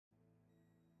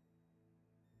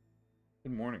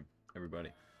Good morning, everybody.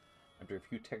 After a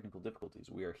few technical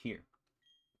difficulties, we are here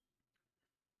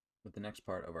with the next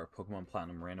part of our Pokemon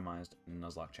Platinum Randomized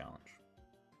Nuzlocke Challenge.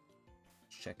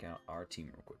 Let's check out our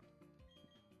team real quick.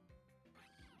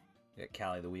 We got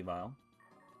Callie the Weavile,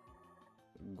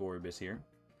 Goribus here,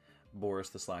 Boris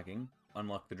the Slacking,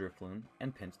 Unlock the Drifloon,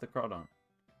 and Pinch the Crawdon.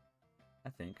 I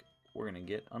think we're going to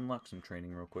get Unlock some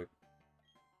training real quick.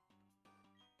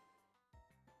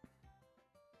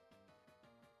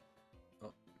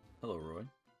 Oh, hello, Roy.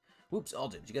 Whoops,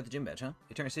 Alden, you got the gym badge, huh?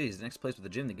 Eternity City is the next place with a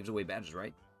gym that gives away badges,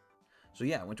 right? So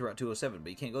yeah, I went to Route 207, but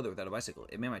you can't go there without a bicycle.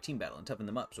 It made my team battle and toughened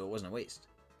them up, so it wasn't a waste.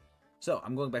 So,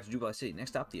 I'm going back to Jubilee City.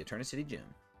 Next stop, the Eternity City Gym.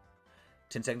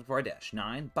 10 seconds before I dash.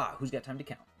 9. Bah, who's got time to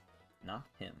count? Not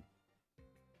him.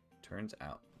 Turns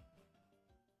out.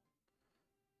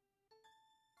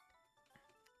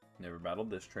 Never battled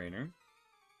this trainer.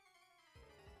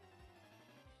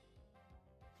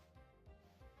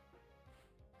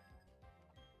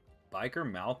 Biker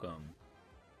Malcolm.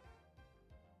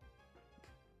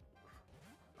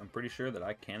 I'm pretty sure that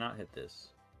I cannot hit this.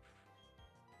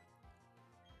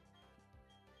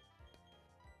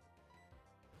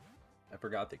 I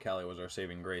forgot that Callie was our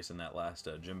saving grace in that last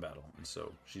gym battle, and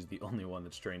so she's the only one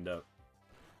that's trained up.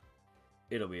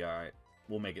 It'll be alright.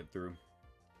 We'll make it through.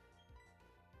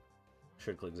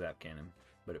 Should click Zap Cannon,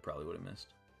 but it probably would have missed.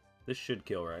 This should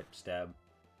kill, right? Stab.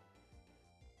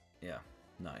 Yeah,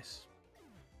 nice.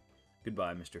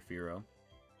 Goodbye, Mr. Firo.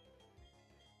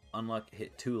 Unluck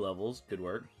hit 2 levels. Good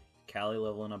work. Callie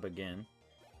leveling up again.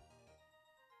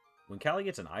 When Callie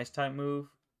gets an Ice-type move,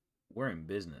 we're in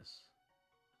business.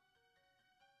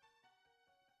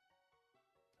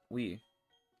 We,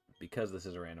 because this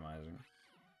is a randomizer,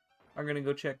 are going to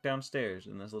go check downstairs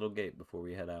in this little gate before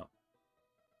we head out.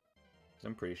 Because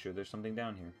I'm pretty sure there's something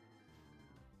down here.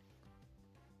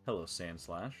 Hello,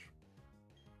 Sandslash.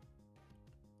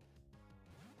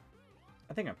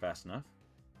 I think I'm fast enough.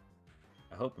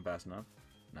 I hope I'm fast enough.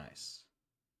 Nice.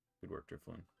 Good work,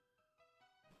 Drifloon.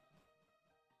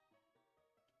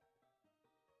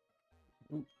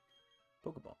 Ooh,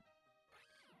 Pokeball.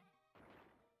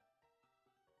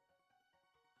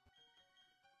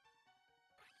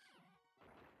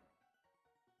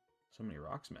 So many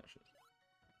rock smashes.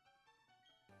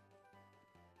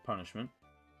 Punishment.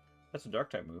 That's a dark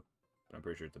type move, but I'm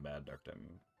pretty sure it's a bad dark type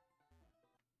move.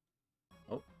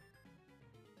 Oh.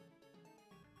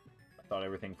 I thought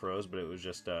everything froze, but it was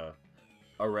just a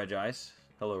Regice.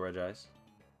 Hello, Regice.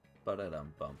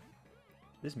 Ba-da-dum-bum.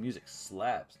 This music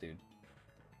slaps, dude.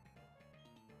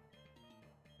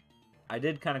 I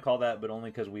did kind of call that, but only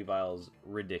because Weavile's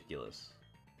ridiculous.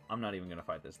 I'm not even going to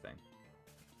fight this thing.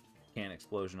 Can't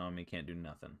explosion on me, can't do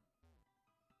nothing.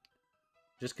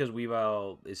 Just because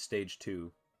Weavile is stage 2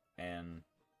 and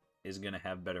is going to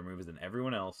have better moves than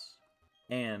everyone else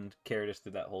and carried us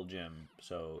through that whole gym,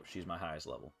 so she's my highest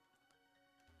level.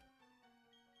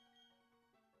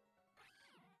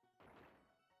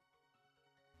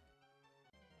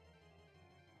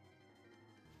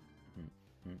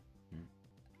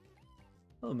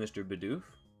 Hello, Mr. Bidoof.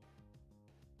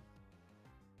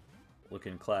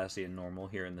 Looking classy and normal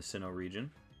here in the Sinnoh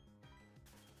region.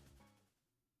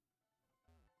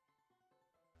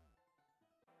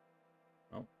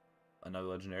 Oh, another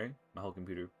legendary. My whole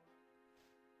computer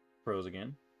froze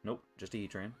again. Nope, just a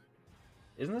Heatran.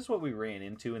 Isn't this what we ran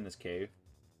into in this cave?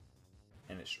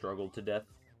 And it struggled to death?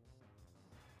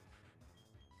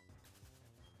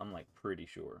 I'm like pretty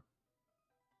sure.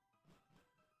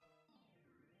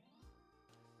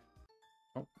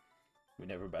 Oh, we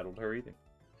never battled her either.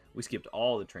 We skipped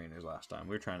all the trainers last time.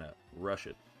 We were trying to rush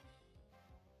it.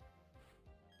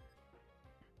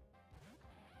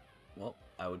 Well,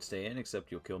 I would stay in,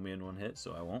 except you'll kill me in one hit,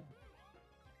 so I won't.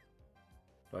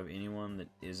 Do I have anyone that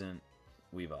isn't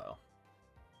Weavile?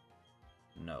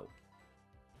 No.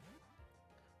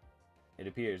 It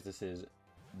appears this is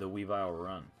the Weavile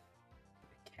run.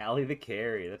 Callie the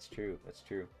carry. That's true. That's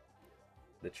true.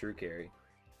 The true carry.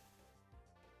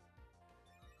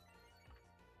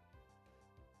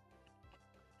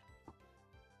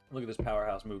 Look at this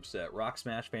powerhouse moveset. Rock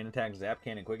Smash, Fan Attack, Zap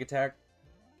Cannon, Quick Attack.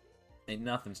 Ain't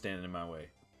nothing standing in my way.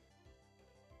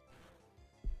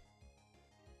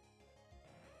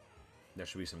 There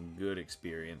should be some good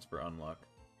experience for Unlock.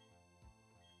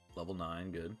 Level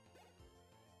 9, good.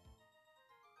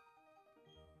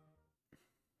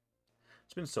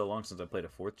 It's been so long since I played a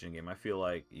 4th gen game. I feel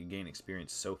like you gain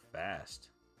experience so fast.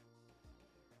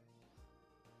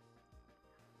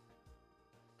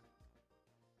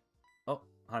 Oh,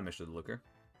 hi, Mr. the Looker.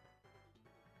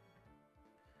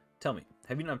 Tell me,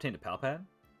 have you not obtained a Palpad?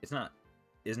 Is not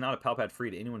a Palpad free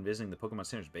to anyone visiting the Pokemon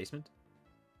Center's basement?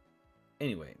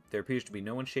 Anyway, there appears to be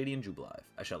no one shady in Jubilife.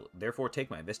 I shall therefore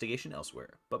take my investigation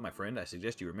elsewhere. But my friend, I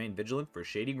suggest you remain vigilant for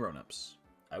shady grown-ups.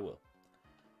 I will.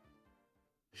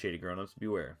 Shady grown-ups,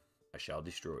 beware. I shall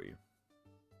destroy you.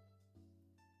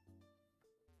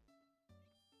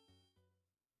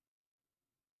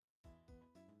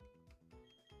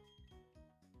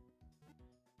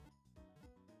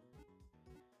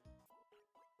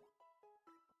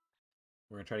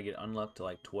 We're going to try to get Unluck to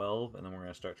like 12, and then we're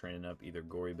going to start training up either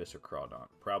Gorybus or Crawdon.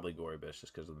 Probably Gorybus,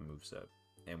 just because of the moveset.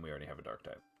 And we already have a Dark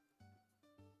type.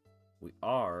 We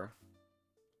are...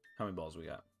 How many balls we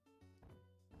got?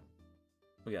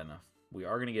 We got enough. We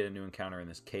are going to get a new encounter in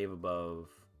this cave above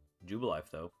Jubilife,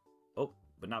 though. Oh,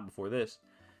 but not before this.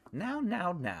 Now.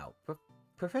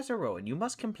 Professor Rowan, you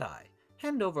must comply.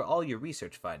 Hand over all your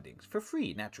research findings, for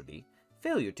free, naturally.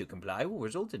 Failure to comply will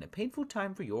result in a painful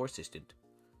time for your assistant.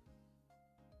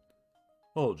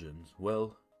 Algins,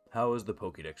 well, how is the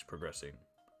Pokédex progressing?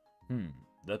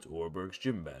 That's Orberg's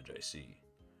gym badge, I see.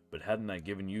 But hadn't I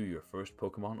given you your first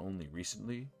Pokemon only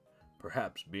recently?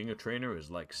 Perhaps being a trainer is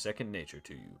like second nature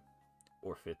to you.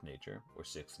 Or fifth nature, or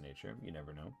sixth nature, you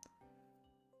never know.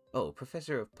 Oh,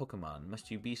 Professor of Pokemon,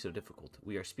 must you be so difficult?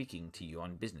 We are speaking to you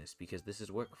on business because this is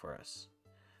work for us.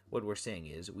 What we're saying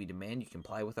is, we demand you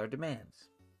comply with our demands.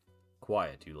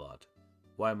 Quiet, you lot.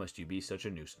 Why must you be such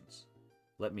a nuisance?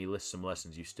 Let me list some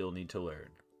lessons you still need to learn.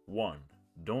 1.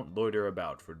 Don't loiter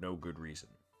about for no good reason.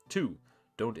 2.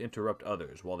 Don't interrupt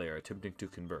others while they are attempting to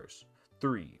converse.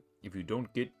 3. If you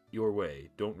don't get your way,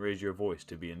 don't raise your voice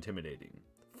to be intimidating.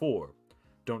 4.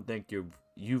 Don't think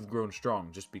you've grown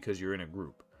strong just because you're in a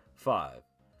group. 5.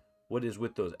 What is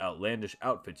with those outlandish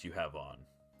outfits you have on?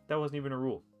 That wasn't even a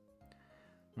rule.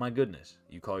 My goodness,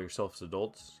 you call yourselves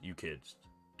adults? You kids.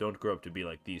 Don't grow up to be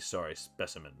like these sorry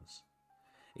specimens.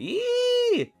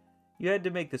 Eee! You had to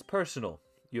make this personal.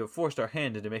 You have forced our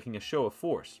hand into making a show of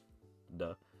force.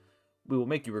 Duh. We will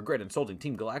make you regret insulting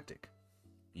Team Galactic.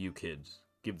 You kids,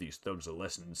 give these thugs a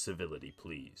lesson in civility,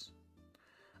 please.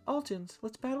 Algins,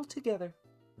 let's battle together.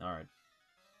 Alright.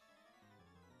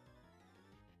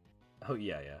 Oh,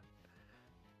 yeah.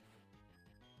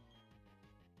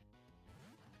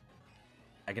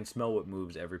 I can smell what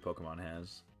moves every Pokemon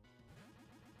has.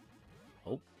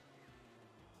 Oh.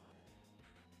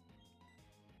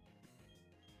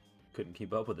 Couldn't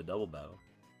keep up with the double battle.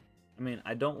 I mean,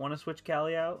 I don't want to switch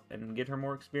Callie out and get her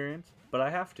more experience, but I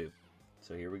have to.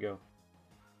 So here we go.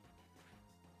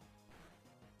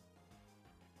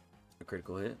 A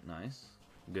critical hit, nice.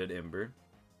 Good Ember.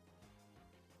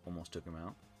 Almost took him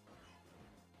out.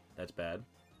 That's bad.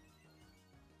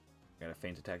 Gotta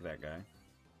feint attack that guy.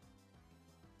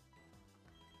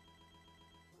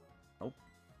 Nope.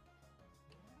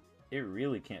 It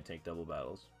really can't take double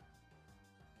battles.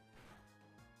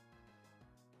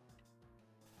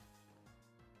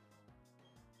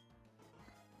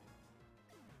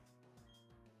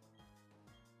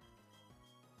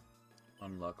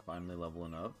 Unluck finally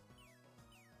leveling up.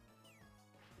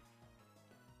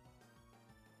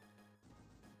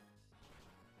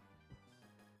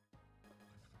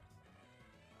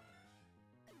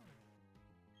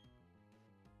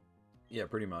 Yeah,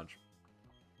 pretty much.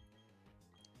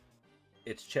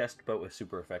 It's chest, but with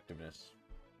super effectiveness.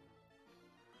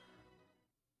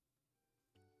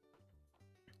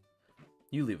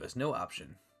 You leave us no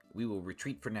option. We will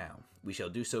retreat for now. We shall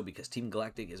do so because Team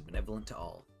Galactic is benevolent to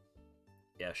all.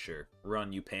 Yeah, sure.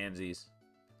 Run, you pansies.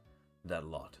 That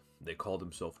lot. They call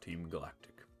themselves Team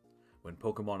Galactic. When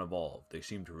Pokemon evolve, they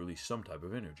seem to release some type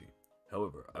of energy.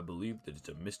 However, I believe that it's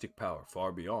a mystic power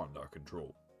far beyond our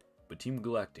control. But Team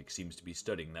Galactic seems to be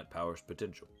studying that power's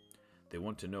potential. They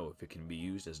want to know if it can be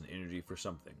used as an energy for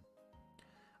something.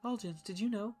 Algins, did you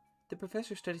know? The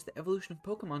professor studies the evolution of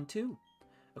Pokemon too.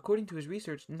 According to his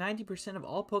research, 90% of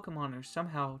all Pokemon are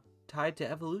somehow tied to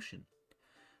evolution.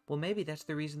 Well, maybe that's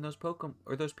the reason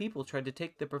those people tried to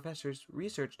take the professor's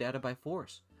research data by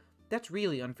force. That's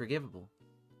really unforgivable.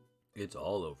 It's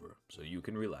all over, so you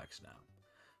can relax now.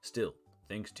 Still,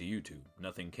 thanks to you two,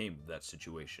 nothing came of that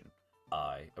situation.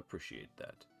 I appreciate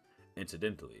that.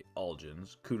 Incidentally,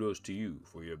 Algins, kudos to you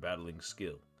for your battling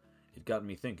skill. It got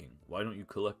me thinking, why don't you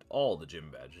collect all the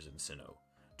gym badges in Sinnoh?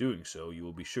 Doing so, you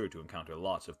will be sure to encounter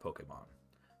lots of Pokemon.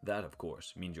 That, of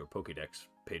course, means your Pokédex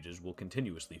pages will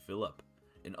continuously fill up.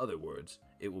 In other words,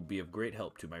 it will be of great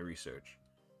help to my research.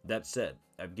 That said,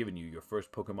 I've given you your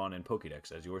first Pokemon and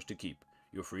Pokédex as yours to keep.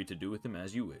 You're free to do with them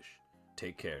as you wish.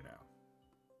 Take care now.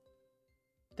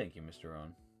 Thank you, Mr.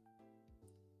 Owen.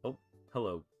 Oh,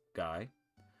 hello, guy.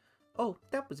 Oh,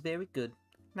 that was very good.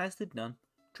 Nicely done.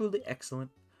 Truly excellent.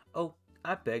 Oh,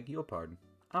 I beg your pardon.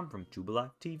 I'm from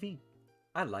Jubilife TV.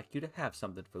 I'd like you to have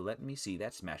something for letting me see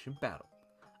that smashing battle.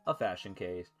 A fashion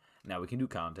case. Now we can do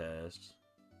contests.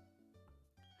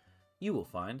 You will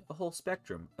find a whole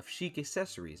spectrum of chic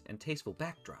accessories and tasteful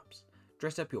backdrops.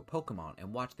 Dress up your Pokemon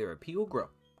and watch their appeal grow.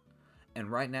 And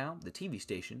right now, the TV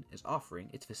station is offering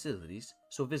its facilities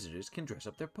so visitors can dress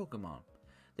up their Pokemon.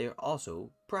 There are also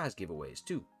prize giveaways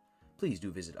too. Please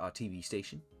do visit our TV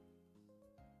station.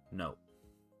 No.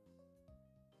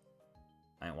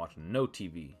 I ain't watching no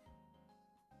TV.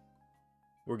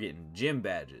 We're getting gym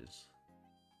badges.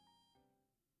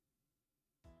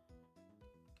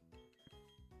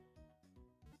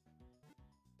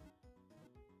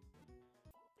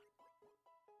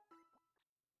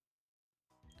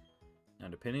 Now,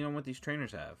 depending on what these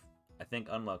trainers have, I think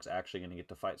Unluck's actually going to get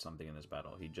to fight something in this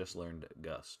battle. He just learned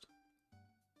Gust.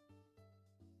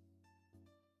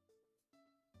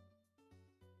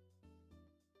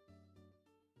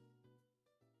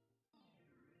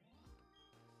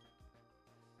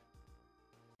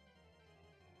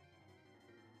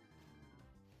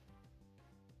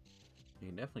 You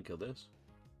can definitely kill this.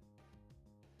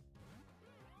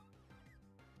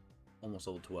 Almost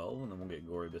level 12, and then we'll get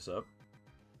Goribus up.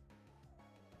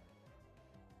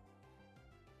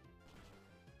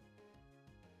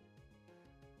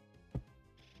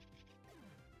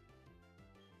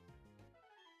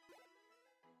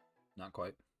 Not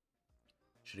quite.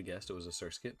 Should have guessed it was a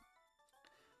Surskit.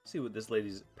 See what this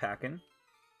lady's packing.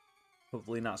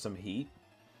 Hopefully not some heat.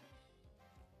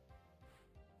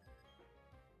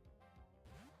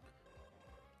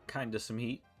 Kinda some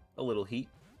heat. A little heat.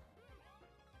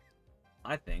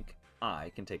 I think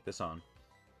I can take this on.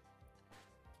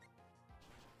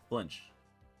 Flinch.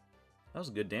 That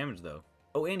was good damage though.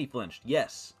 Oh, and he flinched.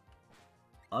 Yes!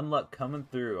 Unluck coming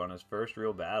through on his first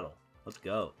real battle. Let's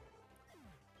go.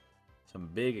 Some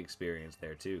big experience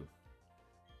there, too.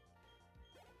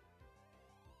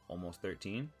 Almost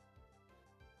 13.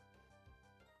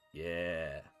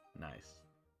 Yeah, nice.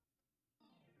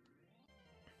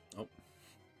 Oh,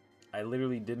 I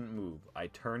literally didn't move. I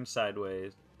turned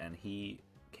sideways, and he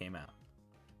came out.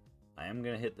 I am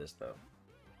going to hit this, though.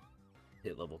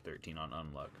 Hit level 13 on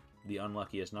Unluck. The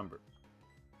unluckiest number.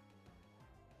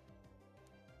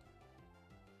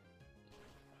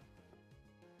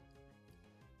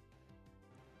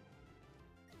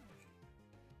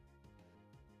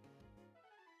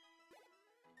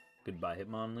 Goodbye,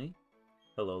 Hitmonlee.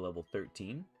 Hello, level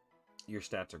 13. Your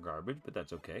stats are garbage, but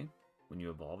that's okay. When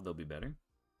you evolve, they'll be better.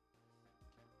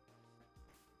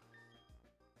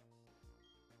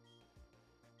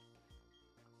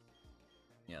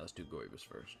 Yeah, let's do Goribus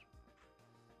first.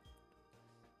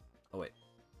 Oh, wait.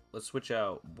 Let's switch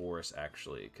out Boris,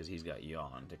 actually, because he's got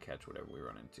Yawn to catch whatever we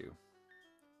run into.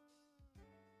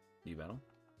 You battle?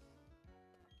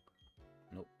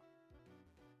 Nope.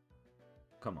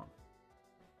 Come on.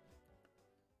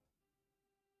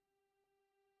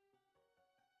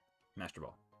 Master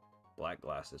Ball. Black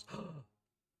glasses.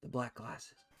 The black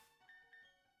glasses.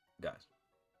 Guys,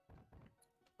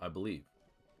 I believe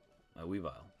my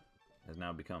Weavile has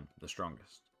now become the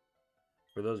strongest.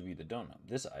 For those of you that don't know,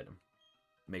 this item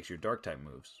makes your Dark-type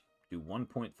moves do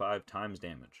 1.5 times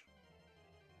damage.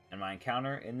 And my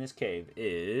encounter in this cave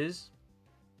is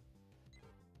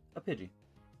a Pidgey.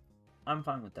 I'm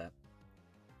fine with that.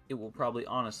 It will probably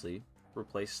honestly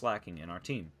replace Slacking in our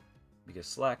team, because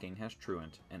Slacking has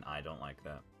Truant, and I don't like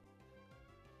that.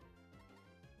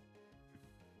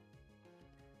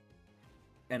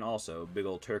 And also, big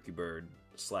old Turkey Bird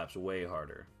slaps way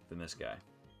harder than this guy.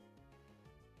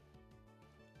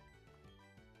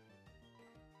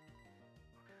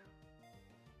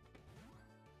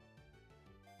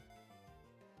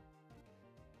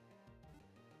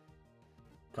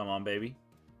 Come on, baby.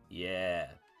 Yeah,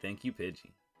 thank you,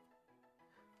 Pidgey.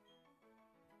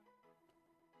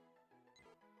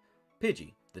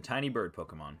 Pidgey, the tiny bird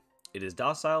Pokemon. It is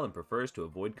docile and prefers to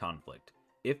avoid conflict.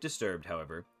 If disturbed,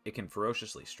 however, it can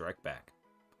ferociously strike back.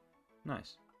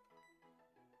 Nice.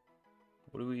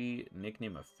 What do we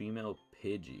nickname a female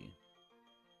Pidgey?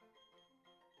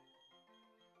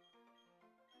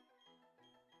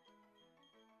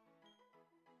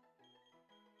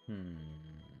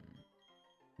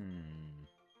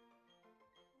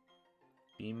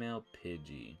 Female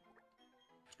Pidgey.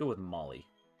 Let's go with Molly.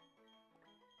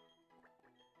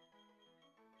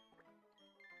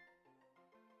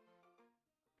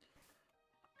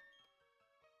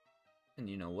 And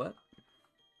you know what?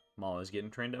 Molly's getting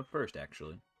trained up first,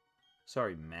 actually.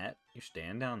 Sorry, Matt. You're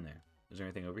staying down there. Is there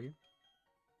anything over here?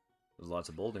 There's lots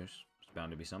of boulders. There's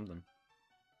bound to be something.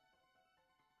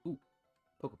 Ooh,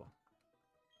 Pokeball.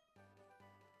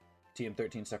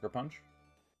 TM13 Sucker Punch.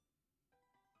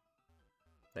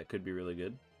 That could be really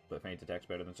good, but Feint Attack's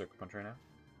better than Circle Punch right now.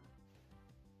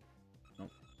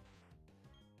 Nope.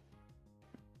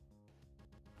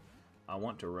 I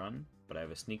want to run, but I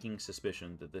have a sneaking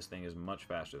suspicion that this thing is much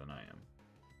faster than I am.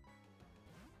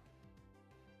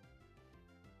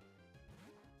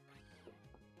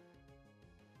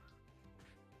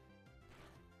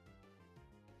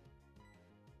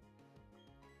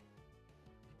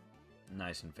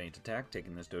 Nice and Feint Attack,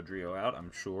 taking this Dodrio out,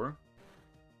 I'm sure.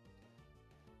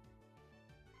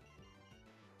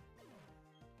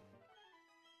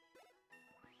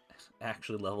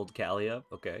 Actually leveled Callie up,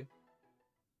 okay.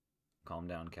 Calm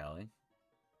down, Callie.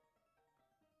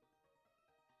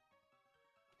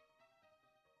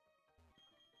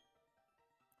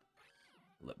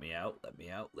 Let me out, let me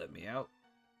out, let me out.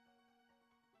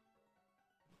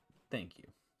 Thank you.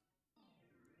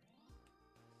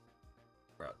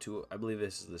 Route 2, I believe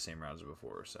this is the same route as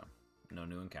before, so no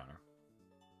new encounter.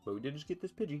 But we did just get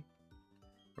this Pidgey.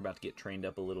 We're about to get trained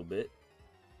up a little bit.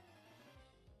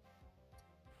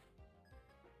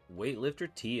 Weightlifter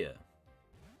Tia.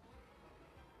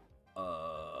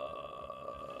 Oh,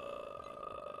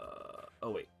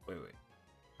 wait.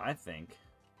 I think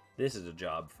this is a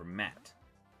job for Matt.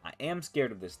 I am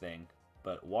scared of this thing,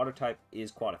 but Water type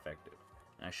is quite effective.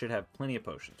 And I should have plenty of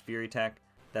potions. Fury Attack,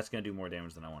 that's going to do more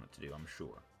damage than I want it to do, I'm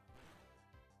sure.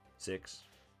 6.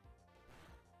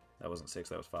 That wasn't 6,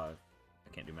 that was 5.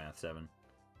 I can't do math. 7.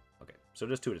 Okay, so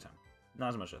just 2 at a time. Not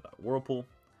as much as I thought. Whirlpool,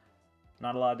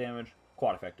 not a lot of damage.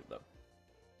 Quite effective, though.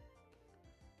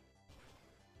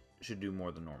 Should do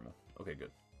more than normal. Okay,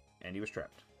 good. And he was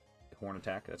trapped. Horn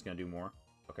Attack, that's going to do more.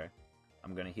 Okay.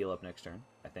 I'm going to heal up next turn,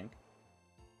 I think.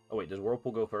 Oh, wait, does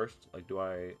Whirlpool go first? Like, do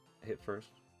I hit first?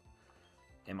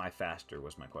 Am I faster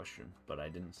was my question, but I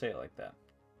didn't say it like that,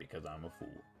 because I'm a fool.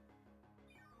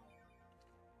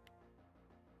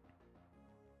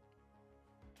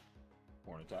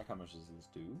 Horn Attack, how much does this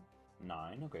do?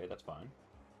 9, okay, that's fine.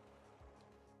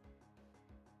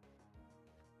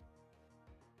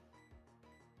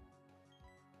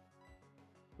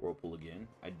 Whirlpool again,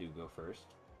 I do go first.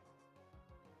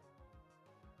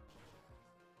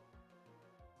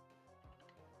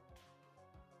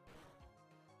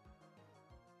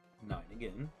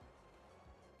 Again.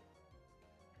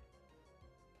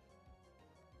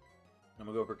 I'm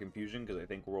gonna go for Confusion because I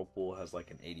think Whirlpool has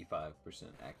like an 85%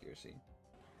 accuracy.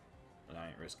 And I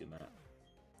ain't risking that.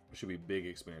 It should be big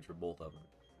experience for both of them.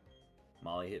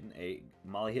 Molly hitting 8.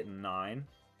 Molly hitting 9.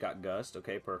 Got Gust.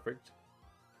 Okay, perfect.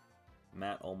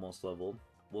 Matt almost leveled.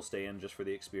 We'll stay in just for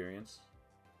the experience.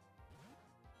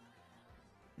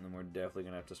 And then we're definitely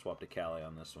gonna have to swap to Callie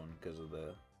on this one because of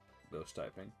the ghost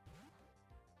typing.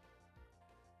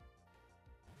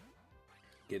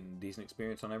 Getting decent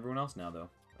experience on everyone else now, though.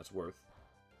 That's worth.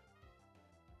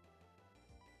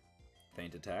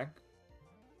 Feint Attack.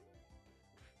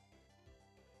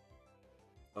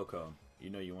 Okay, you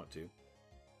know you want to.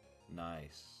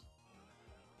 Nice.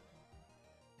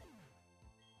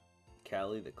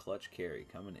 Callie, the clutch carry,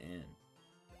 coming in.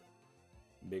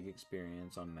 Big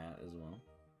experience on Matt as well.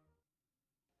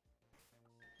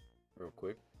 Real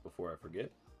quick, before I forget.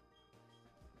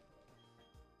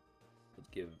 Let's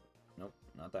give... Nope,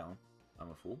 not that one. I'm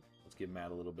a fool. Let's give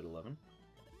Matt a little bit 11.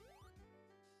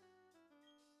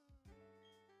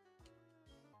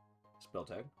 Spell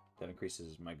tag. That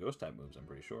increases my ghost type moves, I'm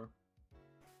pretty sure.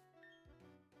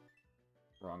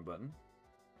 Wrong button.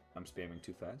 I'm spamming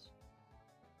too fast.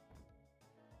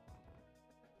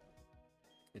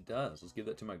 It does. Let's give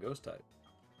that to my ghost type.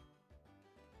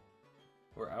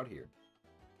 We're out here.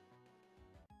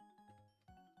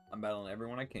 I'm battling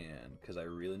everyone I can, because I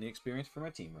really need experience for my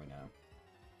team right now.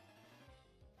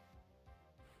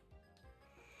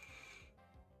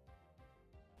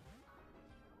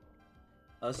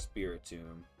 A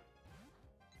Spiritomb.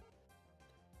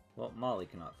 Well, Molly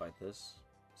cannot fight this,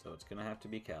 so it's going to have to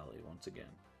be Callie once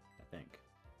again, I think.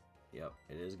 Yep,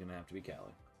 it is going to have to be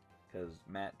Callie, because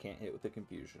Matt can't hit with the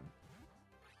Confusion.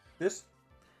 This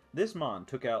Mon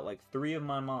took out like 3 of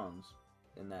my Mons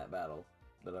in that battle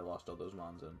that I lost all those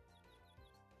Mons in.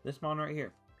 This Mon right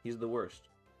here, he's the worst.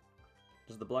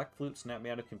 Does the Black Flute snap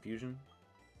me out of Confusion?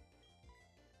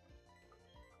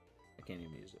 I can't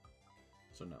even use it,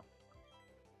 so no.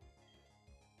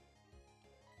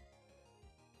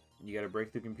 You gotta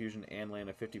break through Confusion and land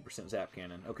a 50% Zap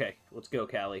Cannon. Okay, let's go,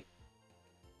 Callie.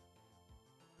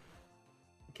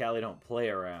 Callie don't play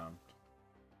around.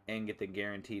 And get the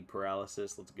guaranteed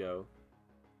paralysis. Let's go.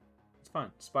 It's fine.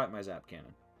 Despite my Zap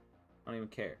Cannon. I don't even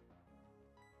care.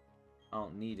 I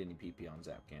don't need any PP on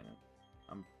Zap Cannon.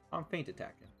 I'm Feint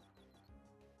Attacking.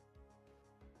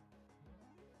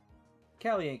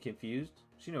 Callie ain't confused.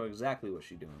 She know exactly what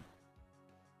she's doing.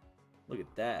 Look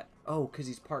at that. Oh, because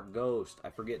he's part ghost. I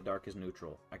forget dark is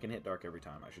neutral. I can hit dark every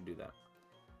time. I should do that.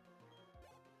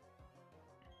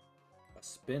 A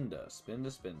Spinda.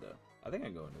 Spinda. I think I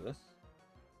can go into this.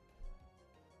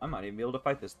 I might even be able to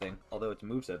fight this thing. Although its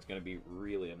moveset's going to be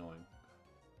really annoying.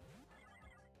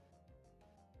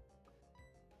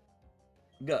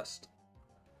 Gust.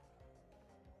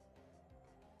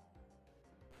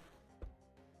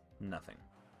 Nothing.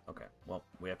 Okay, well,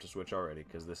 we have to switch already,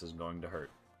 because this is going to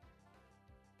hurt.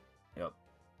 Yep.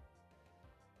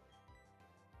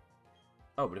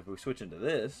 Oh, but if we switch into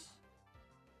this,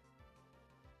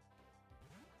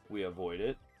 we avoid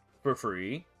it for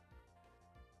free.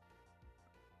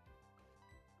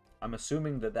 I'm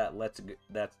assuming that let's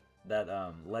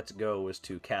go was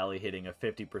to Callie hitting a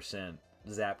 50%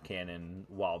 zap cannon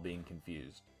while being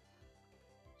confused.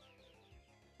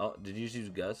 Oh, did you use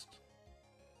Gust?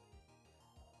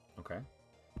 Okay.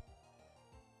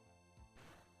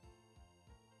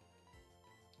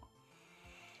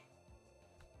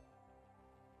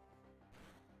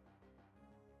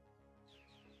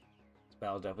 This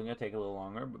battle's definitely going to take a little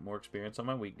longer, but more experience on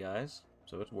my weak guys,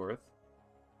 so it's worth.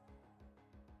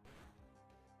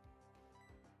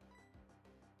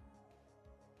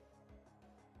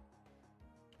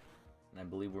 And I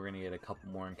believe we're going to get a couple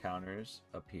more encounters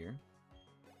up here.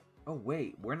 Oh,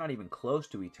 wait, we're not even close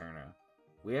to Eterna.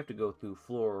 We have to go through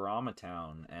Flororama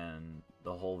Town and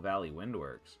the whole Valley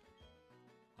Windworks.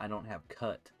 I don't have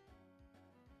Cut.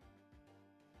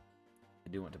 I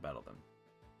do want to battle them.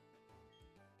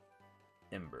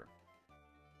 Ember.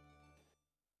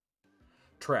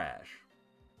 Trash.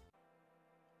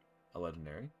 A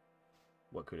legendary.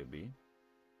 What could it be?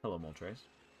 Hello, Moltres.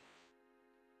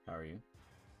 How are you?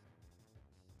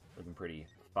 Looking pretty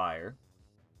fire.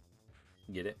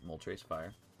 Get it? Moltres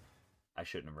fire. I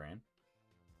shouldn't have ran.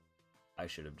 I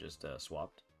should have just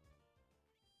swapped.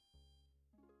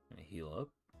 Gonna heal up.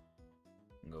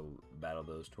 And go battle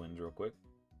those twins real quick.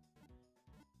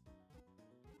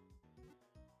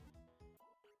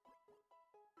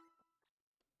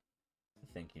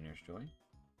 Thank you, Nurse Joy.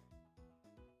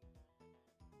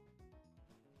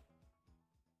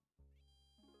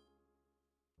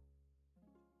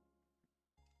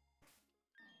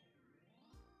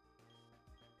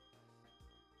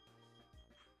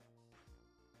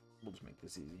 We'll just make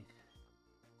this easy.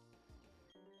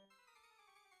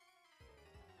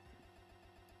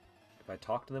 If I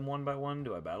talk to them one by one,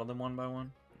 do I battle them one by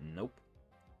one? Nope.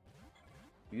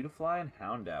 Beautifly and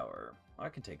Houndour. Oh, I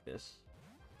can take this.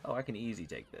 Oh, I can easy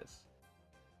take this.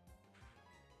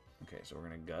 Okay, so we're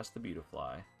going to Gust the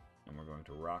Beautifly, and we're going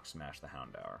to Rock Smash the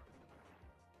Houndour.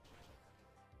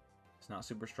 It's not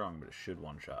super strong, but it should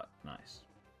one-shot. Nice.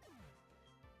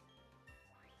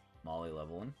 Molly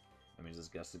leveling. That means this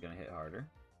Gust is going to hit harder.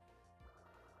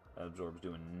 That Absorb's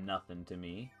doing nothing to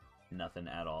me. Nothing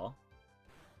at all.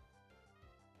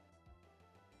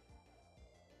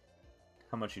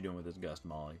 How much you doing with this Gust,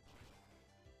 Molly?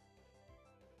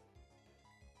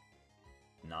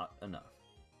 Not enough.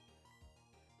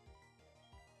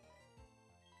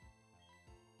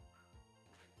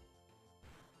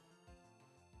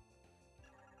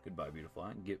 Goodbye, beautiful.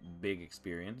 Get big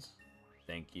experience.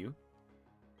 Thank you.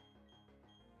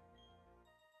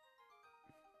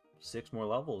 6 more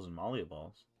levels and Molly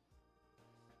evolves.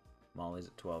 Molly's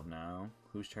at 12 now.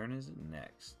 Whose turn is it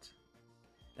next?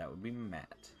 That would be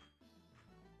Matt.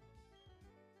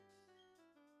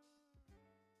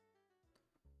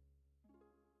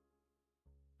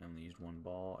 I only used 1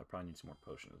 ball. I probably need some more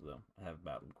potions, though. I have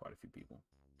battled quite a few people.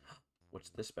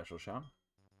 What's this special shop?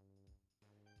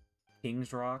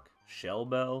 King's Rock? Shell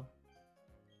Bell?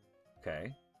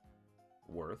 Okay.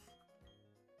 Worth.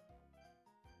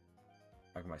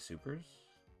 Back my supers?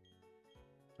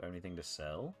 Do I have anything to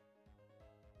sell?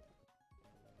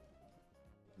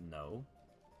 No.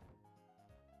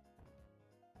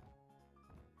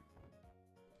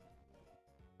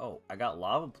 Oh, I got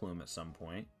Lava Plume at some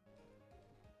point.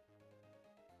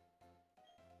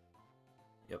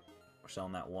 Yep, we're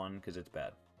selling that 1 because it's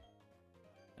bad.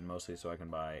 And mostly so I can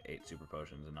buy 8 super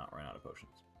potions and not run out of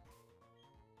potions.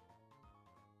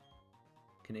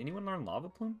 Can anyone learn Lava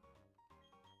Plume?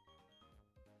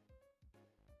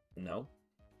 No.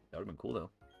 That would have been cool, though.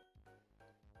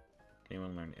 Can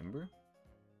anyone learn Ember?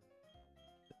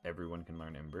 Everyone can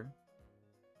learn Ember.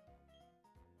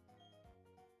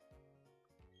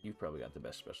 You've probably got the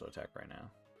best special attack right now.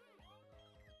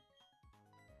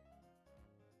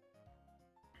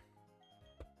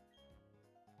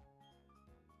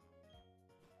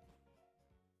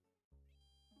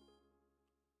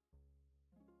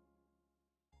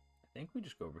 I think we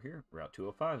just go over here. Route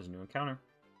 205 is a new encounter.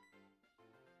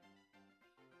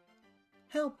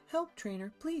 Help! Help,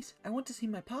 trainer! Please! I want to see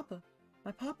my papa.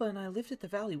 My papa and I lived at the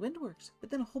Valley Windworks,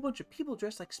 but then a whole bunch of people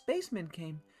dressed like spacemen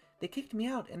came. They kicked me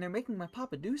out, and they're making my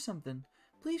papa do something.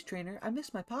 Please, trainer, I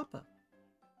miss my papa.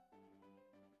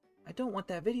 I don't want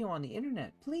that video on the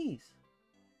internet, please.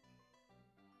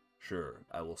 Sure,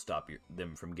 I will stop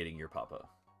them from getting your papa.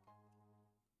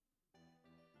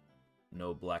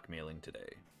 No blackmailing today.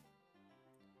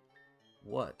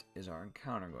 What is our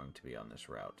encounter going to be on this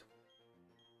route?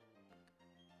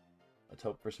 Let's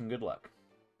hope for some good luck.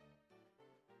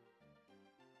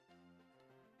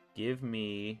 Give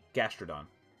me Gastrodon.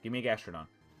 Give me a Gastrodon.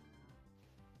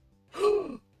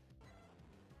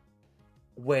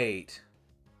 Wait.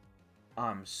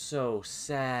 I'm so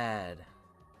sad.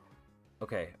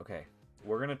 Okay.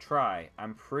 We're gonna try.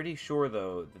 I'm pretty sure,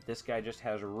 though, that this guy just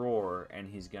has Roar, and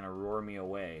he's gonna roar me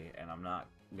away, and I'm not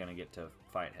gonna get to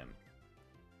fight him.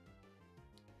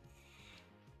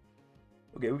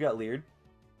 Okay, we got Leered.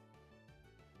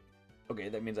 Okay,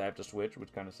 that means I have to switch,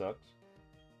 which kind of sucks.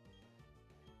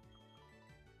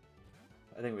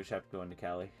 I think we just have to go into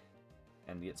Cali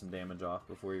and get some damage off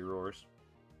before he roars.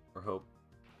 Or hope.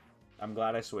 I'm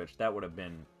glad I switched. That would have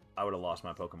been... I would have lost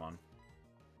my Pokemon.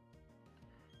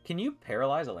 Can you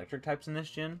paralyze electric types in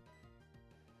this gen?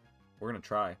 We're going to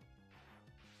try.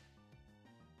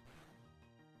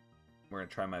 We're going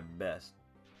to try my best.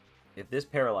 If this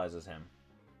paralyzes him,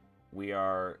 we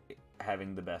are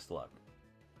having the best luck.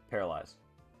 Paralyze.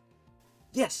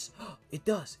 Yes! It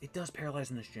does! It does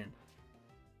paralyze in this gen.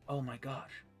 Oh my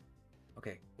gosh.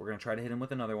 Okay, we're going to try to hit him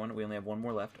with another one. We only have one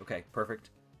more left. Okay, perfect.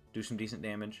 Do some decent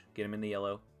damage. Get him in the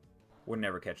yellow. We're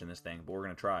never catching this thing, but we're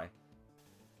going to try.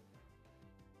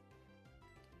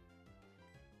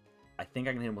 I think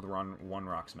I can hit him with one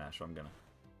Rock Smash, so I'm going to...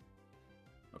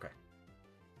 Okay.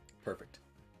 Perfect.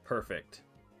 Perfect.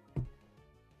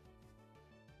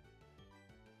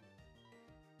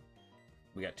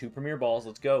 We got 2 Premier Balls.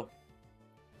 Let's go.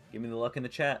 Give me the luck in the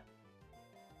chat.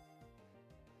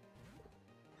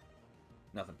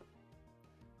 Nothing.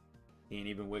 He ain't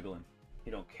even wiggling.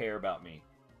 He don't care about me.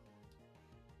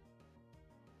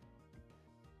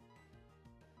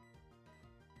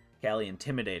 Callie,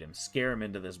 intimidate him. Scare him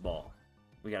into this ball.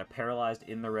 We got a paralyzed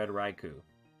in the red Raikou.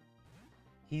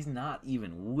 He's not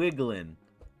even wiggling.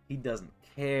 He doesn't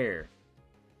care.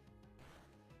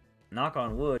 Knock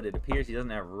on wood, it appears he doesn't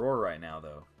have Roar right now,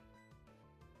 though.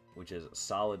 Which is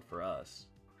solid for us.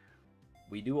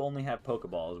 We do only have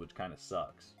Pokeballs, which kind of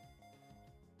sucks.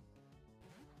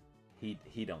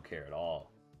 He don't care at all.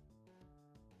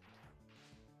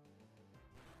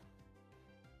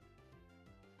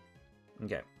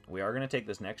 Okay, we are going to take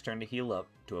this next turn to heal up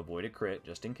to avoid a crit,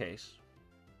 just in case.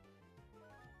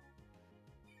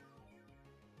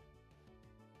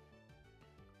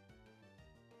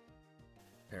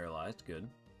 Paralyzed, good.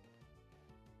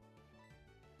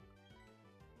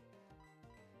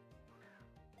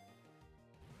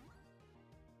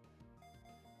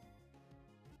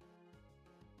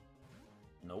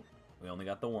 Nope, we only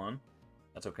got the one.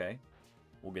 That's okay.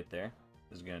 We'll get there.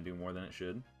 This is going to do more than it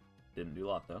should. Didn't do a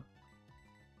lot, though.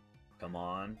 Come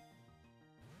on.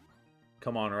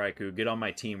 Come on, Raikou. Get on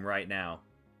my team right now.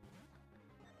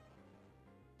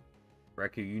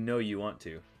 Raikou, you know you want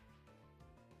to.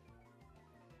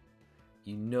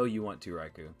 You know you want to,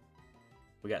 Raikou.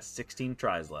 We got 16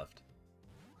 tries left.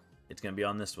 It's going to be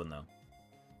on this one, though.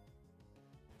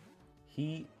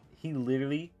 He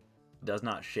literally does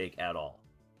not shake at all.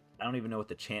 I don't even know what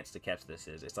the chance to catch this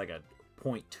is. It's like a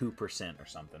 0.2% or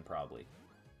something, probably.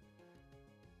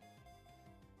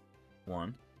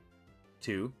 1,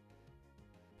 2.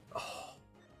 Oh.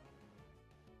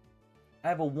 I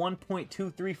have a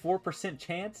 1.234%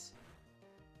 chance?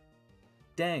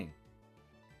 Dang.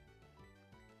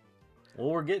 Well,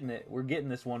 we're getting it. We're getting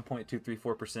this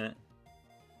 1.234%.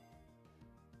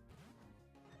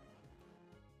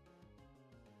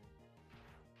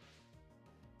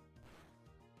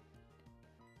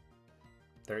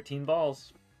 $13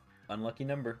 balls. Unlucky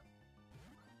number.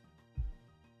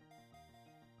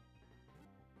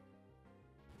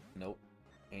 Nope.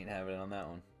 Ain't having it on that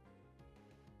one.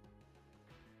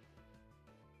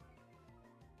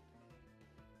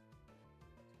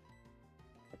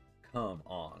 Come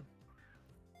on.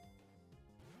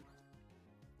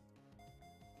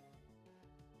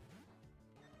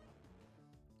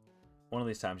 One of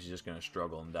these times he's just going to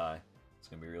struggle and die. It's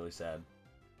going to be really sad.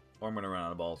 Or I'm going to run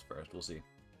out of balls first. We'll see.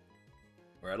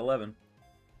 We're at 11.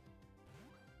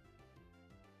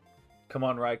 Come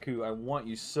on, Raikou. I want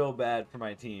you so bad for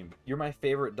my team. You're my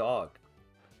favorite dog.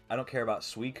 I don't care about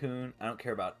Suicune. I don't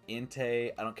care about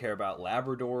Entei. I don't care about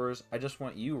Labradors. I just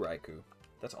want you, Raikou.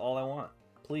 That's all I want.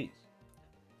 Please.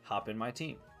 Hop in my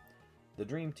team. The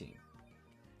Dream Team.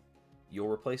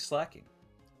 You'll replace slacking.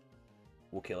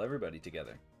 We'll kill everybody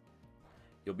together.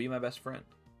 You'll be my best friend.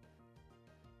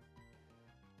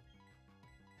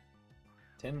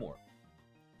 10 more.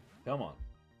 Come on.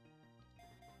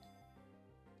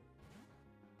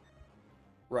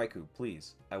 Raikou,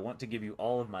 please. I want to give you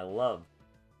all of my love.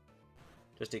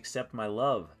 Just accept my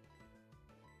love.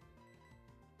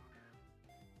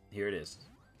 Here it is.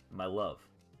 My love.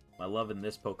 My love in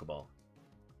this Pokeball.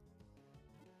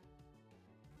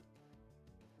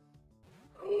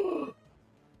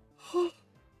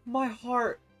 My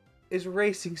heart is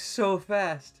racing so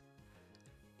fast.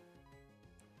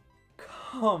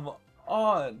 Come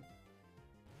on.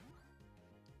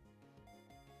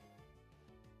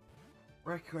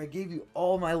 Raikou, I gave you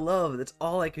all my love. That's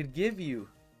all I could give you.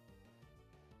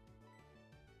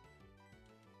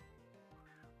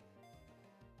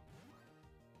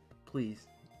 Please,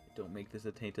 don't make this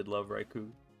a tainted love, Raikou.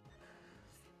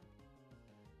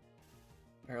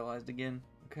 Paralyzed again.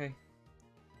 Okay.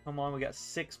 Come on, we got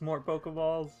 6 more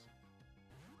Pokeballs.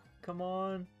 Come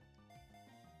on.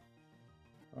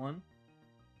 1.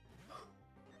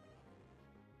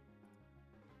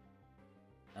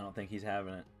 I don't think he's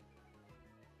having it.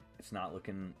 It's not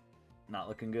looking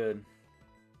good.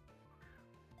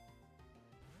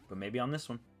 But maybe on this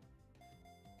one.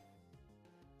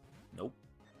 Nope.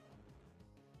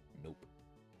 Nope.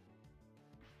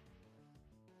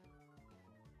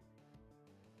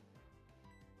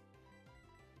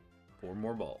 Four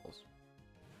more balls.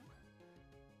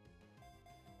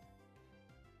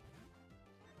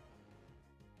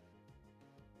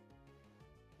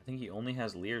 I think he only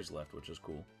has Leers left, which is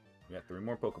cool. We got 3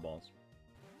 more Pokeballs.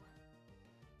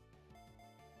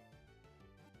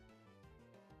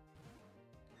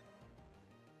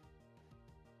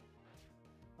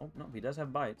 Oh, no, he does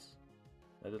have bites.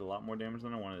 That did a lot more damage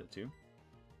than I wanted it to.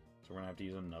 So we're going to have to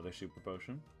use another Super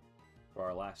Potion for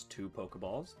our last 2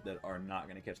 Pokeballs that are not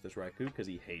going to catch this Raikou because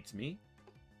he hates me.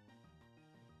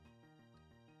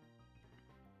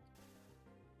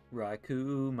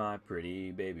 Raikou, my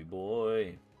pretty baby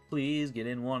boy, please get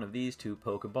in one of these 2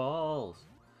 Pokeballs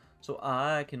so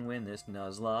I can win this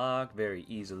Nuzlocke very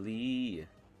easily.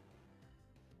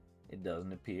 It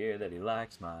doesn't appear that he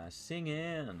likes my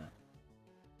singing.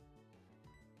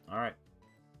 Alright.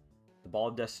 The Ball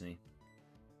of Destiny.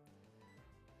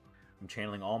 I'm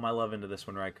channeling all my love into this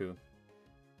one, Raikou.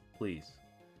 Please.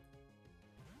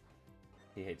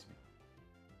 He hates me.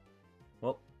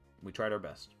 Well, we tried our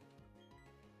best.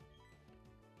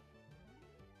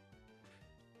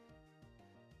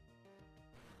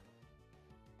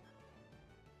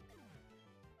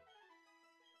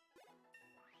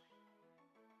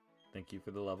 Thank you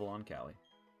for the level on Callie.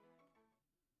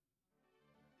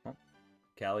 Well,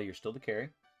 Callie, you're still the carry.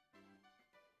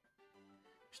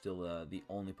 You're still the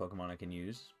only Pokemon I can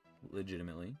use,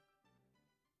 legitimately.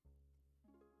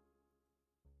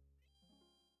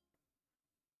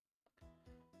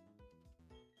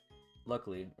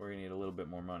 Luckily, we're going to need a little bit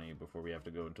more money before we have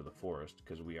to go into the forest,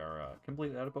 because we are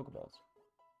completely out of Pokeballs.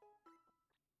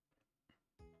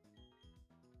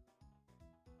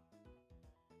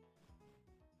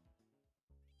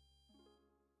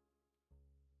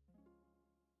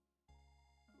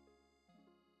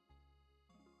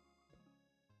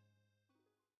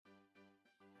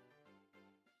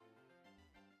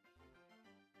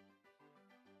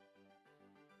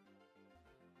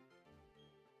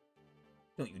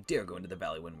 Don't you dare go into the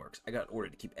Valley Windworks. I got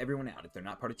ordered to keep everyone out if they're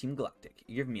not part of Team Galactic.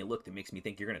 You're giving me a look that makes me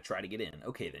think you're going to try to get in.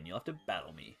 Okay, then you'll have to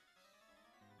battle me.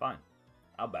 Fine.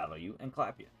 I'll battle you and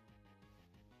clap you.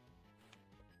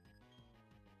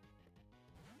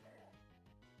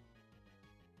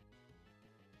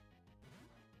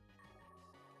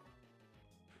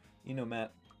 You know,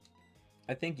 Matt,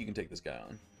 I think you can take this guy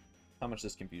on. How much is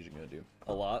this confusion going to do?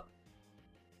 A lot?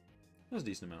 That's a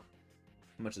decent amount.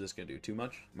 How much is this going to do? Too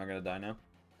much? Am I going to die now?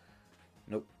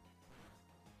 Nope.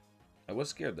 I was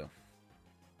scared, though.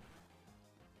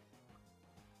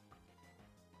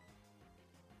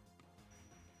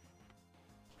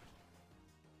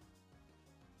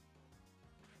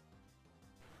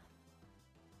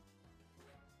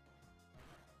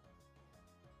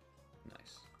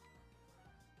 Nice.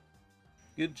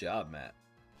 Good job, Matt.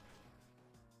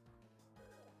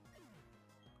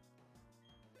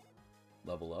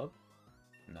 Level up.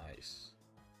 Nice.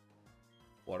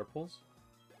 Water pulse?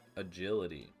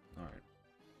 Agility. Alright.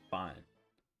 Fine.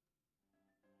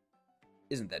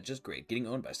 Isn't that just great, getting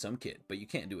owned by some kid? But you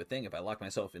can't do a thing if I lock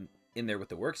myself in In there with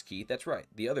the works key? That's right.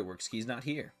 The other works key's not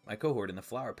here. My cohort in the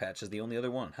flower patch is the only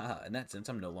other one. Haha, in that sense,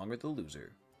 I'm no longer the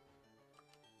loser.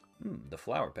 The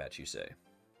flower patch, you say?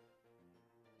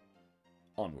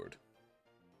 Onward.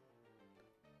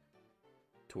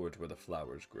 Towards where the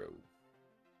flowers grow.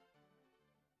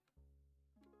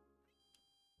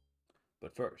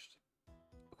 But first,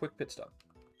 a quick pit stop.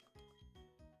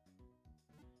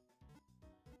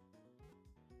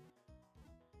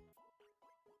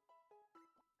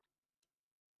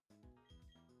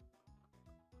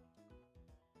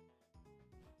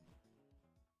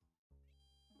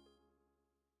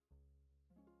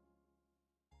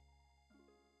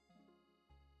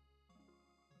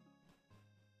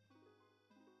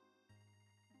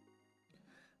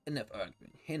 Enough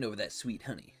arguing. Hand over that sweet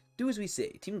honey. Do as we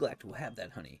say. Team Galactic will have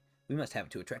that honey. We must have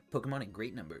it to attract Pokemon in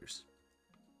great numbers.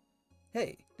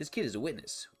 Hey, this kid is a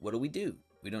witness. What do?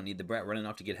 We don't need the brat running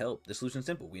off to get help. The solution's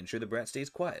simple. We ensure the brat stays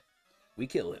quiet. We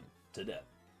kill him. To death.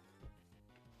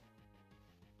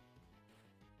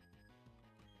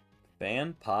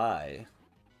 Fan Pie.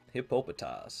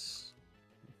 Hippopotas.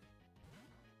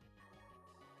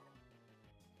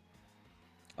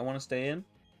 I want to stay in,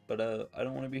 but I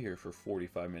don't want to be here for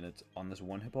 45 minutes on this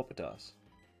one Hippopotas.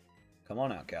 Come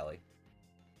on out, Callie.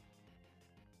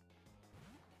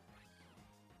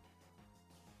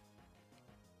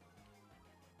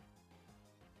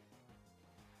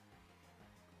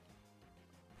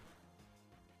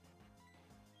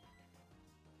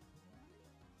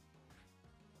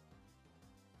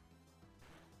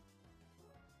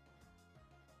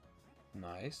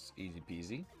 Nice, easy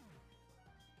peasy.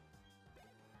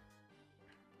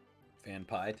 Fan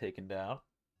Pie taken down.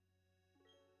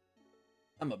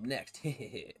 I'm up next.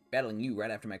 Battling you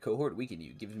right after my cohort weaken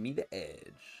you gives me the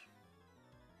edge.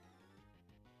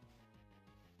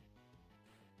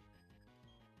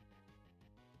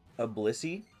 A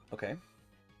Blissey. Okay.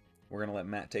 We're going to let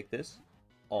Matt take this.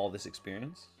 All this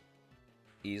experience.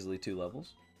 Easily 2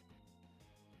 levels.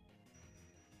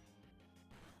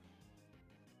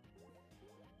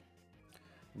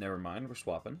 Never mind, we're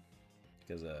swapping.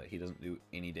 Because he doesn't do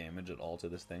any damage at all to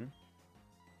this thing.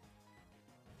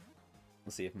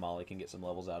 Let's see if Molly can get some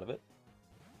levels out of it.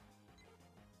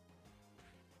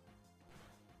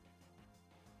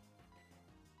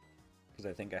 Because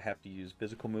I think I have to use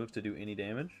physical moves to do any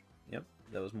damage. Yep,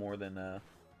 that was more than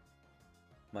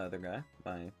my other guy,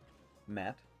 my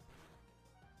Matt.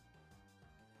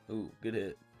 Ooh, good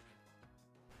hit.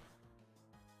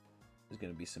 There's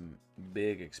going to be some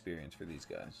big experience for these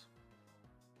guys.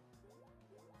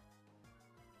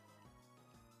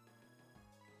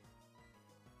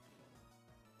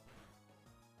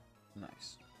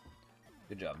 Nice.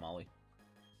 Good job, Molly.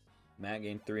 Matt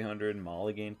gained 300,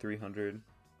 Molly gained 300.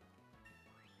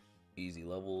 Easy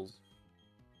levels.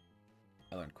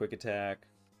 I learned Quick Attack.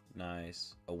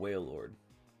 Nice. A Whale Lord.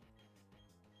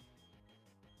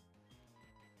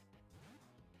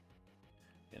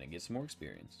 Gonna get some more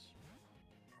experience.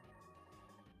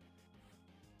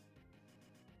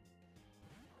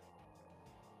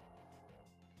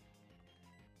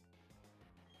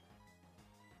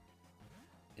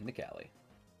 Into Callie.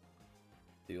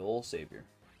 The old savior.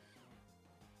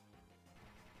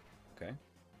 Okay.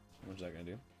 What's that gonna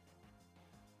do?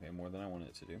 Okay, more than I wanted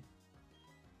it to do.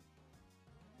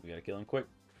 We gotta kill him quick,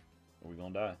 or we're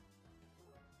gonna die.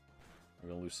 We're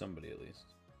gonna lose somebody at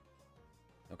least.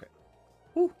 Okay.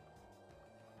 Whew.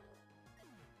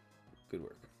 Good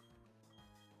work.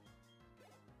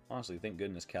 Honestly, thank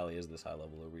goodness Callie is this high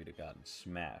level, or we'd have gotten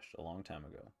smashed a long time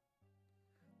ago.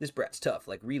 This brat's tough,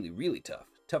 like really, really tough.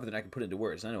 Tougher than I can put into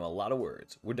words. I know a lot of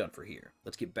words. We're done for here.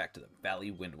 Let's get back to the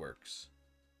Valley Windworks.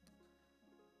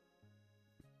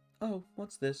 Oh,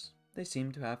 what's this? They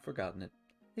seem to have forgotten it.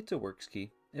 It's a works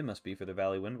key. It must be for the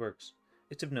Valley Windworks.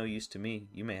 It's of no use to me.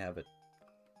 You may have it.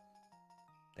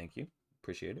 Thank you.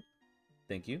 Appreciate it.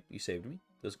 Thank you. You saved me.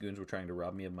 Those goons were trying to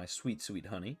rob me of my sweet, sweet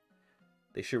honey.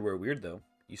 They sure were weird, though.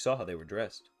 You saw how they were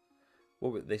dressed.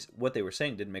 What they were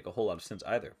saying didn't make a whole lot of sense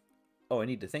either. Oh, I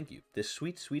need to thank you. This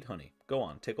sweet, sweet honey. Go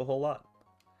on, take a whole lot.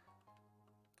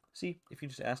 See, if you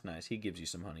just ask nice, he gives you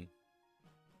some honey.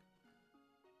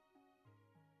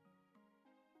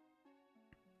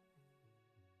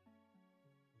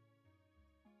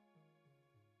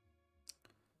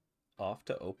 Off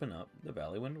to open up the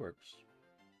Valley Windworks.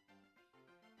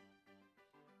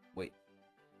 Wait.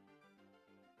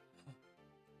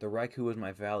 The Raikou was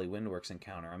my Valley Windworks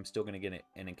encounter. I'm still going to get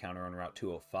an encounter on Route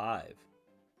 205.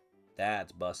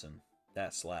 That's bussin'.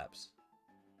 That slaps.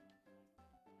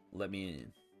 Let me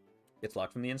in. It's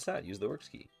locked from the inside. Use the works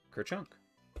key. Kerchunk.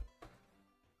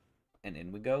 And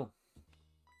in we go.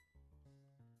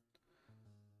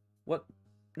 What?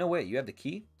 No way, you have the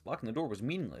key? Locking the door was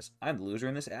meaningless. I'm the loser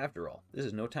in this after all. This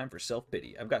is no time for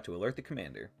self-pity. I've got to alert the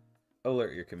commander.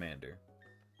 Alert your commander.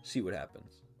 See what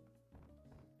happens.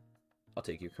 I'll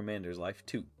take your commander's life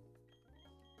too.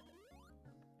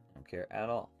 Don't care at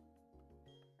all.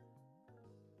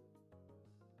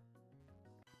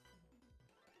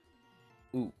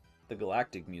 Ooh, the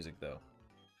galactic music though.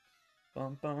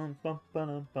 Bum bum bum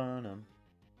bum bum.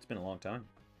 It's been a long time.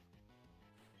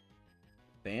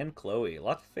 Fan Chloe,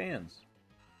 lots of fans.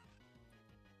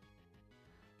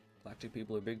 Galactic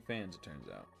people are big fans, it turns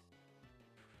out.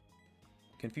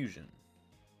 Confusion.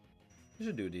 This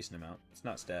should do a decent amount. It's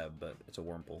not stab, but it's a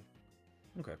Wurmple.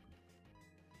 Okay.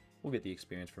 We'll get the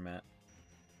experience for Matt.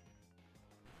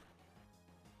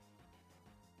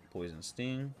 Poison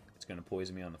Sting. It's going to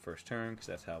poison me on the first turn, because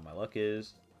that's how my luck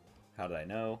is. How did I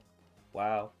know?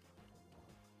 Wow.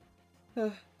 Uh,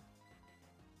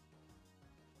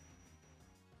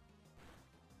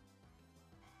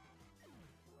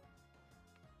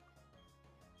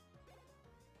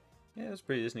 Yeah, it's a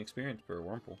pretty decent experience for a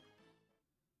Wurmple.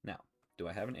 Now, do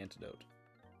I have an antidote?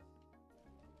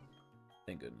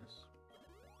 Thank goodness.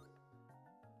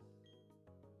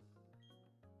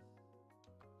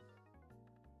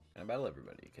 And I battle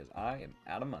everybody, because I am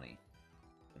out of money.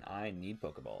 And I need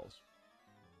Pokeballs.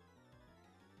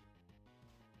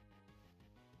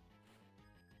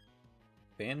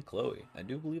 Fan Chloe. I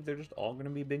do believe they're just all going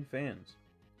to be big fans.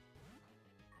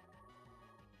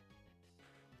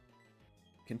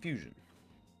 Confusion.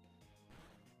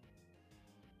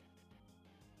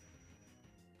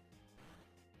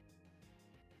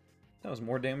 That was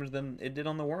more damage than it did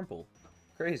on the Wurmple.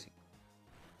 Crazy.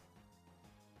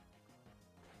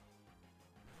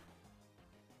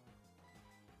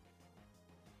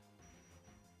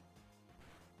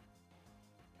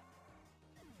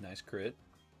 Nice crit.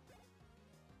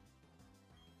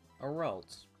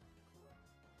 Aralts.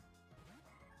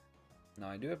 Now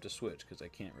I do have to switch because I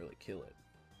can't really kill it.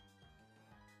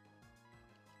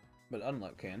 But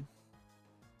Unluck can.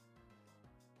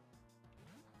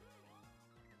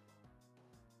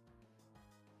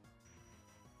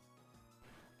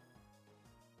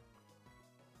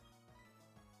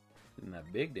 Isn't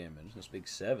that big damage? That's big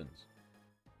 7s.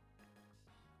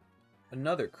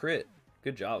 Another crit.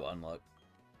 Good job, Unluck.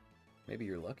 Maybe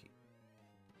you're lucky.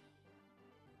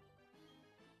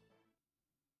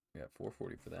 We got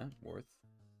 440 for that. Worth.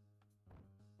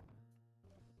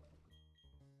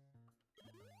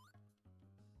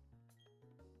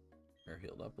 We're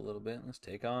healed up a little bit. Let's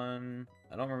take on...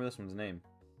 I don't remember this one's name.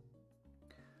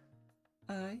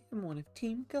 I am one of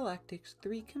Team Galactic's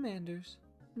 3 commanders.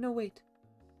 No, wait.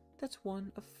 That's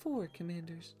one of 4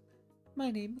 commanders. My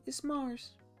name is Mars.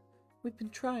 We've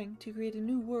been trying to create a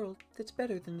new world that's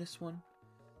better than this one.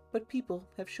 But people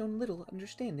have shown little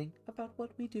understanding about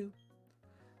what we do.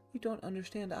 You don't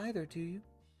understand either, do you?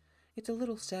 It's a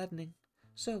little saddening.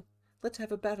 So, let's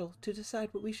have a battle to decide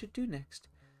what we should do next.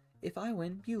 If I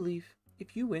win, you leave.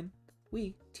 If you win,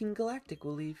 we, Team Galactic,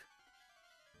 will leave.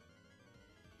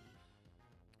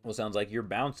 Well, sounds like you're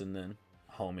bouncing then,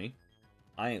 homie.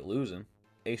 I ain't losing.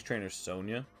 Ace Trainer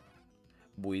Sonya.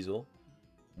 Weasel.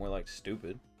 More like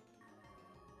stupid.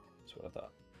 That's what I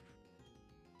thought.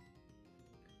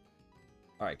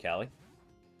 Alright, Callie.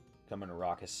 Coming to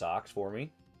rock his socks for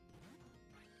me.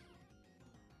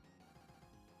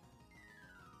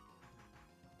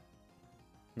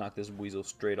 Knock this Weasel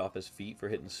straight off his feet for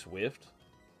hitting Swift.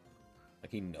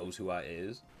 Like he knows who I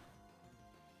is.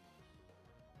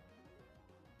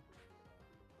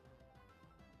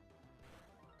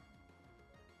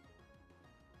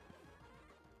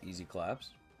 Easy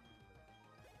claps.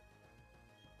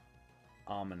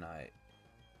 Ammonite.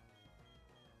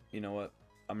 You know what?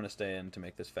 I'm going to stay in to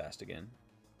make this fast again.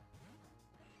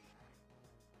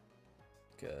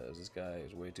 Because this guy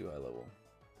is way too high level.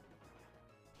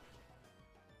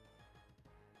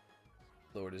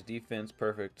 Lowered his defense.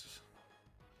 Perfect.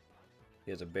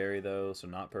 He has a berry though, so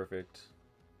not perfect.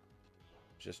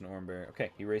 Just an orange berry.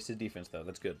 Okay, he raised his defense though.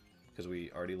 That's good. Because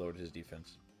we already lowered his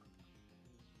defense.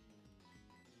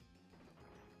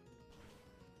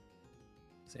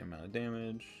 Same amount of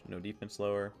damage. No defense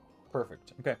lower.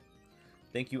 Perfect. Okay.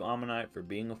 Thank you, Ammonite, for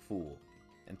being a fool.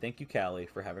 And thank you, Callie,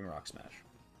 for having Rock Smash.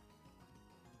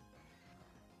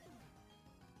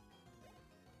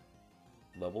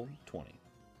 Level 20.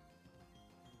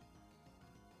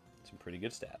 Some pretty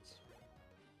good stats.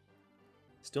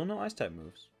 Still no Ice-type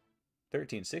moves.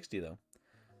 1360, though.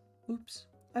 Oops,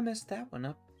 I messed that one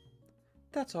up.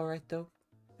 That's alright, though.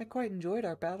 I quite enjoyed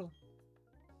our battle.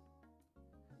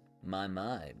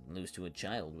 My, lose to a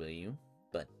child, will you?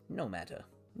 But no matter.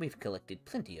 We've collected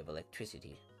plenty of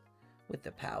electricity. With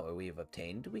the power we have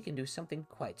obtained, we can do something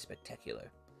quite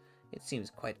spectacular. It seems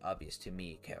quite obvious to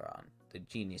me, Charon. The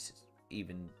genius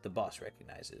even the boss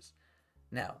recognizes.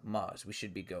 Now, Mars, we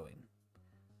should be going.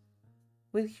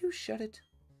 Will you shut it?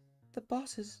 The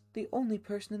boss is the only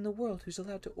person in the world who's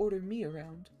allowed to order me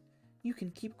around. You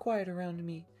can keep quiet around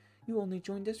me. You only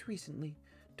joined us recently.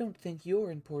 Don't think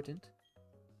you're important.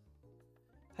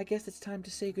 I guess it's time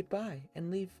to say goodbye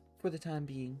and leave for the time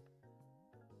being.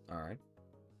 Alright.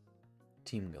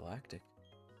 Team Galactic.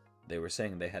 They were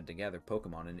saying they had to gather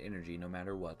Pokemon and energy no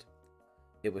matter what.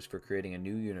 It was for creating a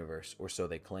new universe, or so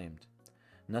they claimed.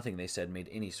 Nothing they said made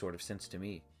any sort of sense to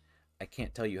me. I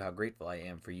can't tell you how grateful I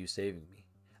am for you saving me.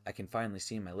 I can finally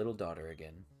see my little daughter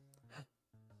again.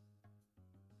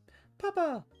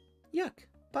 Papa! Yuck!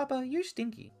 Papa, you're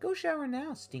stinky. Go shower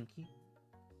now, Stinky.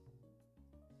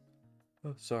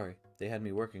 Oh, sorry. They had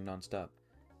me working nonstop.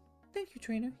 Thank you,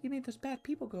 Trainer. You made those bad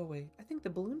people go away. I think the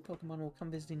balloon Pokemon will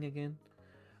come visiting again.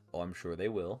 Oh, I'm sure they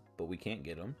will, but we can't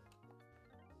get them.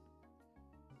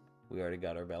 We already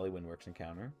got our Valley Windworks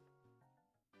encounter.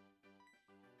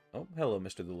 Oh, hello,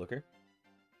 Mr. the Looker.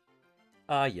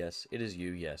 Ah, yes, it is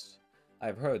you, yes. I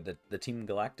have heard that the Team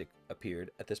Galactic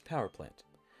appeared at this power plant.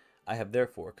 I have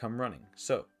therefore come running.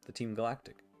 So, the Team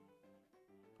Galactic.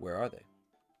 Where are they?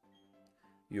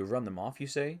 You have run them off, you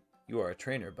say? You are a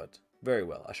trainer, but... Very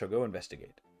well, I shall go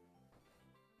investigate.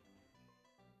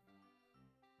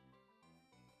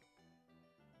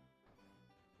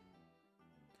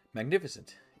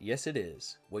 Magnificent. Yes, it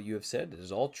is. What you have said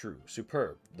is all true.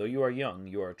 Superb. Though you are young,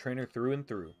 you are a trainer through and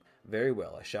through. Very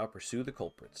well, I shall pursue the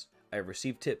culprits. I have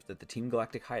received tips that the Team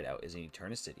Galactic hideout is in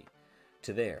Eterna City.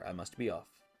 To there, I must be off.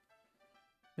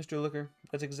 Mr. Looker,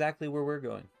 that's exactly where we're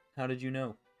going. How did you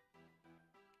know?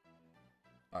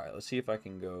 Alright, let's see if I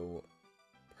can go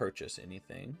purchase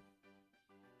anything.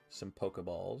 Some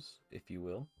Pokeballs, if you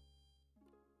will.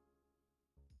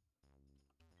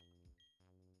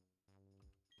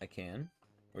 I can.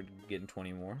 We're getting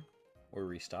 20 more. We're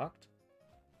restocked.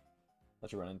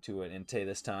 Let's run into an Entei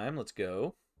this time. Let's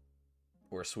go.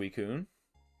 Or a Suicune.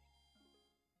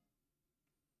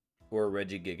 Or a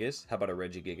Regigigas. How about a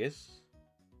Regigigas?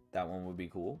 That one would be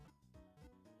cool.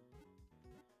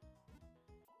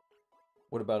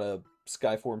 What about a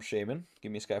Skyform Shaman?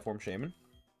 Give me a Skyform Shaman.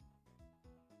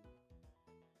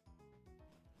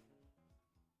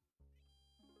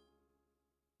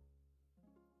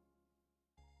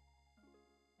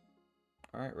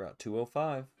 Alright, we're at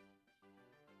 205.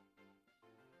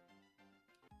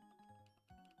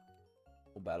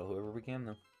 We'll battle whoever we can,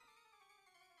 though.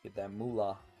 Get that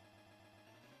moolah.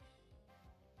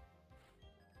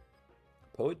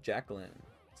 Poet Jacqueline.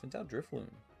 Sent out Drifloon.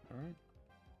 Alright.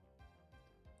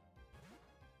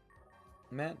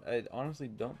 Matt, I honestly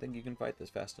don't think you can fight this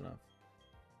fast enough.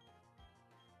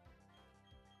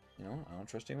 You know, I don't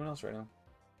trust anyone else right now.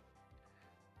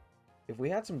 If we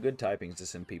had some good typings to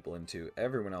send people into,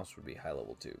 everyone else would be high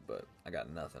level too, but I got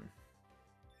nothing.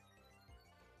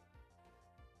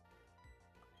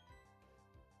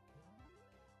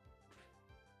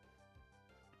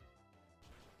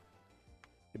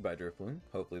 Goodbye, Drifloon.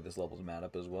 Hopefully this levels Matt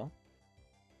up as well.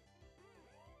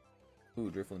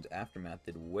 Ooh, Drifloon's Aftermath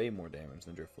did way more damage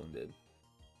than Drifloon did.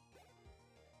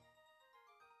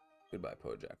 Goodbye,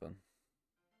 Poet Jacqueline.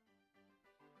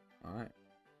 Alright.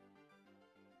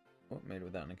 Oh, made it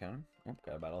without an encounter. Oh,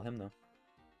 gotta battle him though.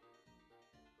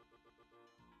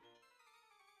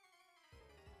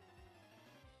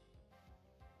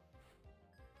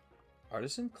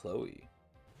 Artisan Chloe.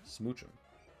 Smooch him.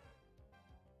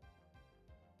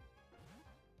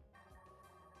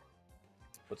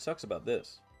 What sucks about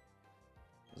this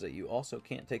is that you also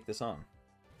can't take this on.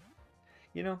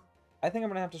 You know, I think I'm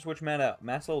going to have to switch Matt out.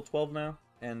 Matt's level 12 now,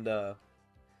 and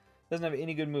doesn't have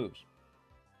any good moves.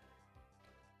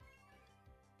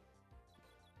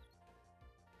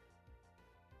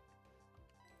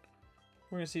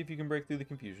 We're going to see if you can break through the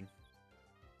confusion.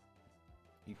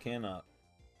 You cannot.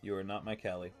 You are not my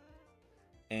Callie.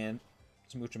 And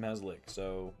Smoochum has Lick,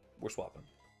 so we're swapping.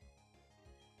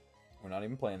 We're not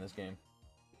even playing this game.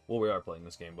 Well, we are playing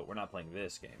this game, but we're not playing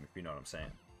this game, if you know what I'm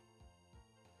saying.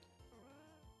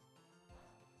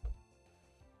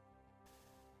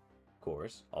 Of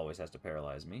course, always has to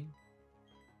paralyze me.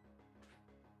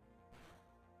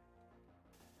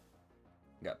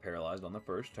 Got paralyzed on the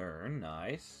first turn.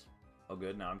 Nice. Oh,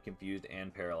 good. Now I'm confused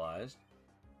and paralyzed.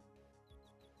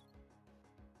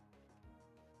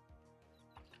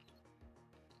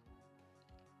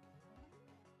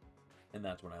 And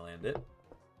that's when I land it.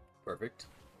 Perfect.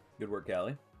 Good work,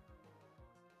 Callie.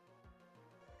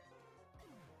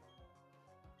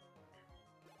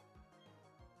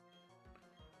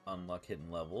 Unlock hidden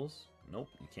levels. Nope,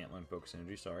 you can't learn focus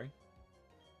energy, sorry.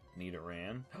 Need a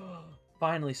ran.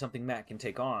 Finally something Matt can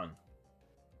take on.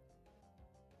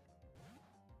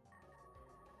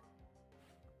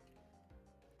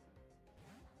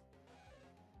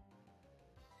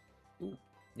 Ooh,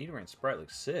 Nidoran sprite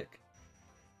looks sick.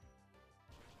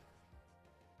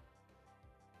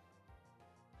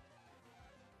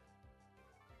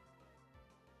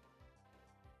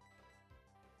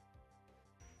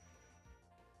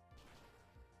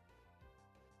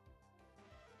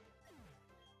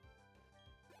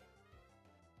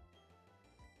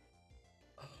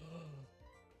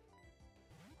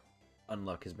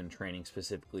 Unluck has been training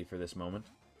specifically for this moment.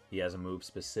 He has a move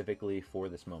specifically for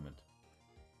this moment.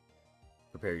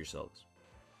 Prepare yourselves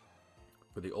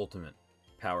for the ultimate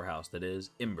powerhouse that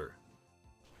is Ember.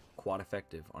 Quad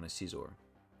effective on a Caesar.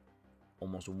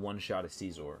 Almost one shot of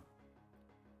Caesar.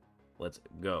 Let's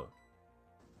go.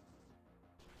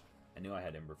 I knew I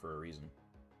had Ember for a reason.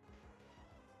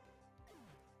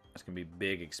 That's going to be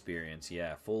big experience.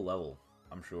 Yeah, full level,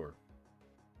 I'm sure.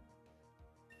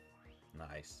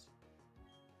 Nice.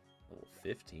 Level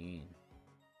 15.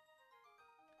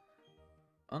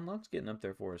 Unlock's getting up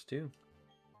there for us, too.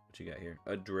 What you got here?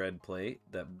 A Dread Plate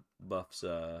that buffs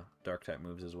Dark-type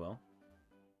moves as well.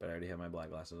 But I already have my black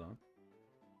glasses on.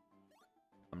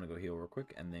 I'm going to go heal real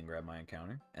quick, and then grab my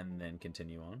encounter, and then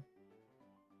continue on.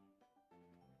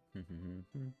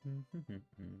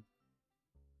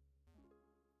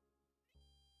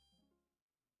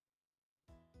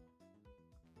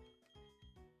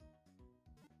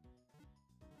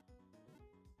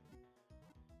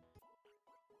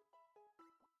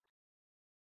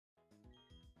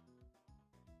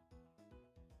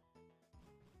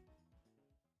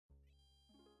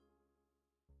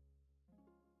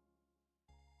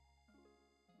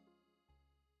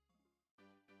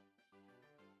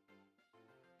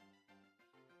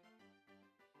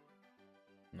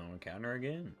 No encounter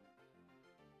again.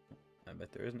 I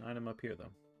bet there is an item up here, though.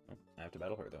 Oh, I have to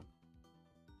battle her, though.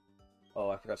 Oh,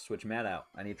 I forgot to switch Matt out.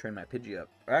 I need to train my Pidgey up.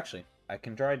 Or actually, I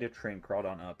can try to train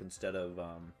Crawdon up instead of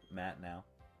Matt now.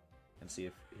 And see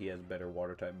if he has better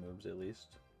water-type moves, at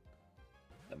least.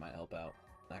 That might help out,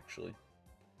 actually.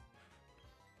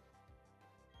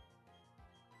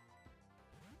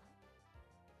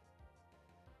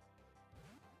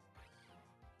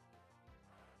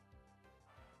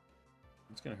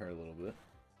 It's gonna hurt a little bit.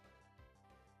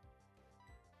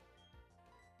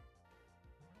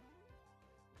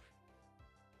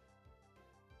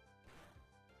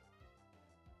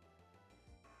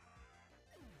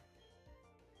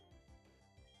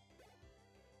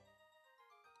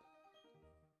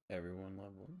 Everyone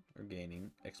leveling or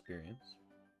gaining experience.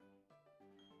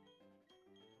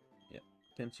 Yep,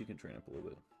 Pence, you can train up a little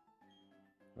bit.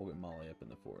 We'll get Molly up in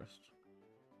the forest.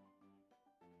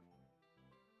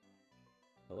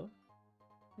 Hello?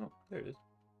 Oh, there it is.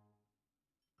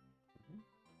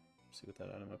 See what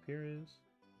that item up here is.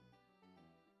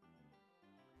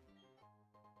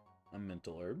 A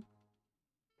mental herb.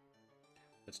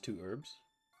 That's 2 herbs.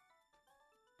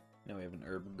 Now we have an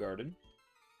herb garden.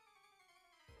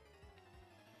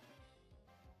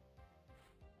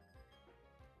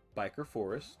 Biker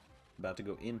forest. About to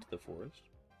go into the forest.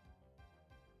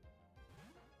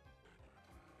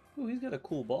 Ooh, he's got a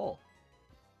cool ball.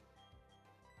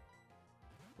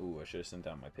 Ooh, I should have sent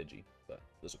down my Pidgey, but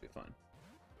this will be fine.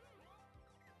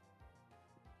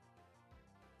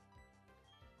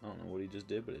 I don't know what he just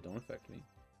did, but it don't affect me.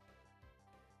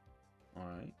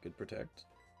 Alright, good protect.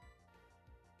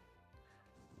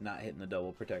 Not hitting the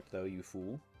double protect, though, you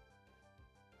fool.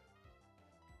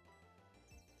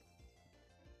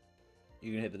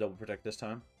 You gonna hit the double protect this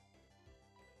time?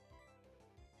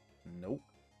 Nope.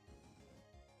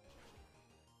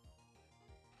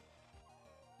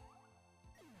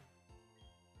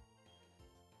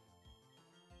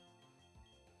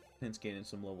 Hence gaining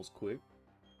some levels quick.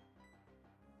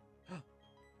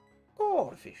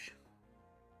 Goldfish.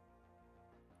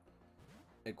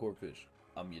 Hey, Corpfish,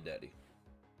 I'm your daddy.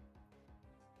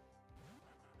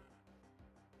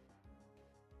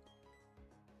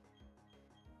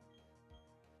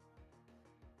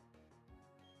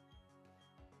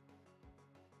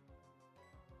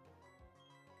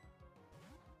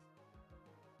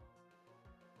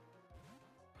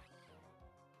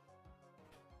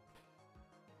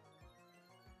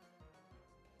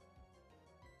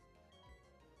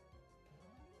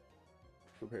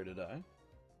 Prepare to die.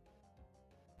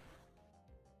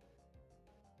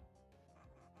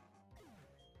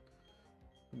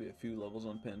 Be a few levels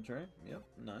on Pentrack. Yep,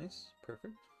 nice.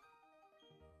 Perfect.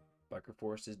 Biker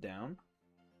Forest is down.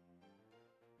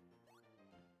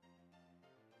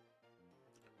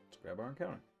 grab our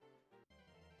encounter.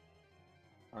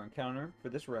 Our encounter for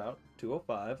this route,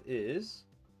 205, is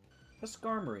a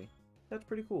Skarmory. That's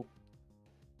pretty cool.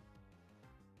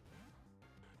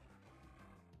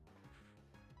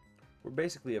 We're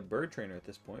basically a bird trainer at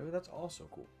this point, but that's also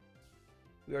cool.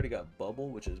 We already got Bubble,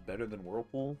 which is better than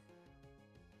Whirlpool.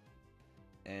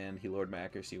 And he lowered my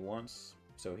accuracy once,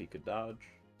 so he could dodge.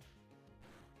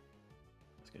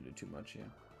 It's going to do too much, yeah.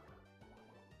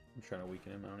 I'm trying to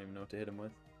weaken him. I don't even know what to hit him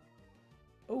with.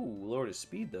 Oh, lowered his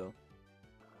speed, though.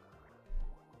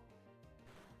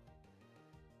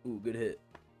 Ooh, good hit.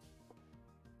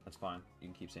 That's fine. You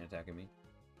can keep sand attacking me.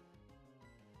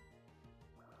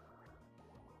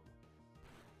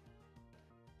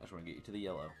 I just want to get you to the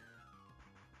yellow.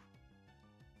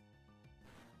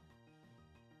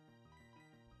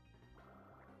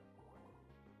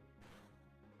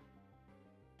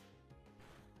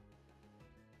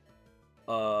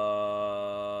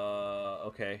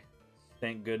 Okay.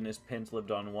 Thank goodness Pence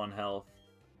lived on 1 health.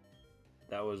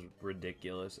 That was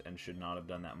ridiculous and should not have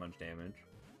done that much damage.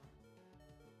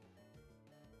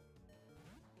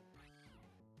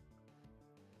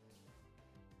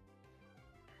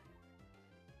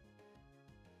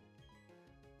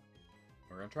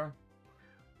 We're gonna try.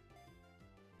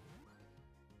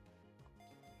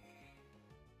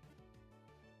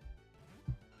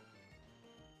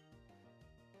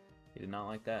 He did not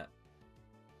like that.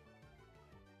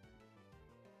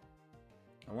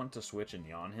 I want to switch and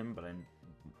yawn him,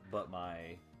 but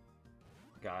my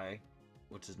guy,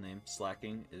 what's his name,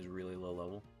 Slacking, is really low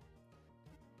level.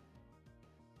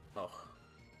 Oh.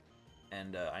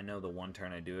 And I know the one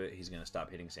turn I do it, he's gonna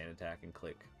stop hitting sand attack and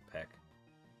click Peck.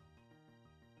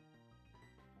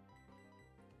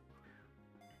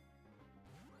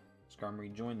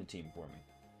 Skarmory, join the team for me.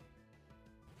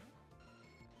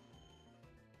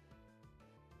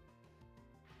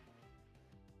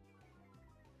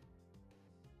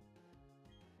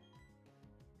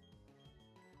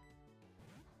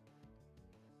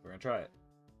 We're gonna try it.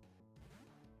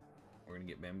 We're gonna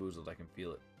get bamboozled, I can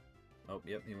feel it. Oh,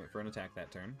 yep, he went for an attack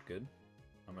that turn. Good.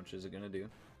 How much is it gonna do?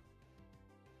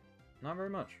 Not very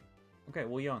much. Okay,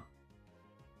 we'll yawn.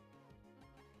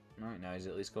 Alright, now he's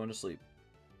at least going to sleep.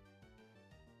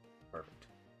 Perfect.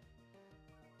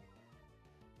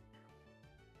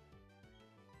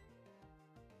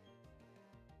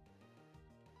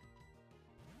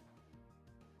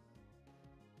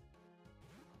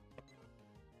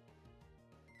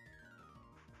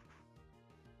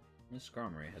 This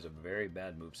Skarmory has a very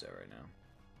bad moveset right now.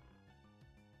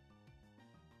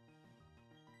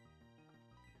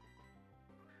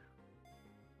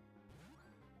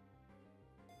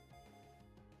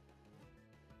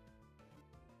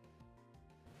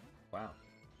 Wow.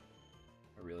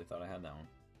 I really thought I had that one.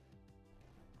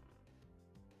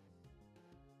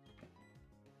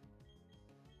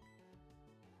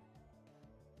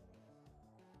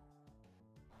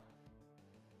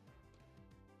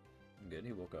 Good,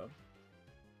 he woke up.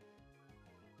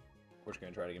 We're just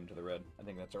going to try to get him to the red. I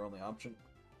think that's our only option.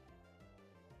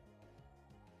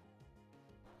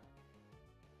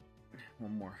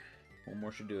 One more. One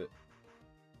more should do it.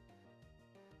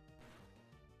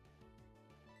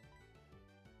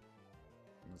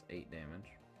 That's 8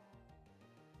 damage.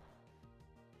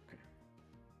 Okay.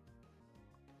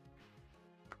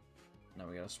 Now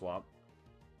we gotta swap.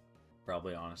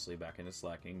 Probably, honestly, back into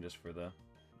Slacking just for the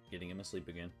getting him asleep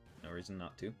again. No reason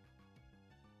not to.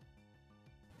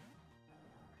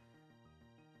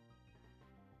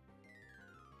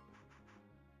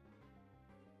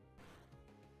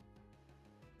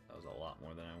 That was a lot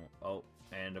more than I want. Oh,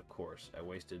 and of course, I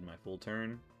wasted my full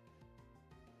turn.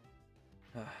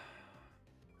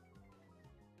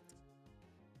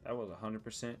 That was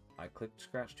 100%. I clicked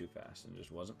scratch too fast and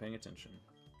just wasn't paying attention.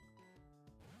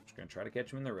 Just gonna try to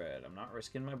catch him in the red. I'm not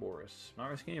risking my Boris.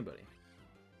 Not risking anybody.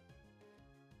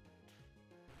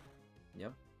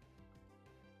 Yep.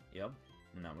 Yep.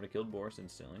 And that would have killed Boris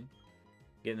instantly.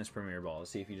 Getting this Premier Ball.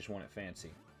 Let's see if you just want it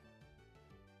fancy.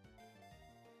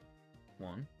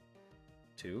 1,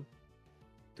 2,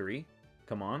 3.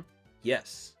 Come on.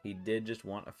 Yes, he did just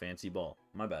want a fancy ball.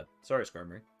 My bad. Sorry,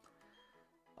 Skarmory.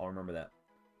 I'll remember that.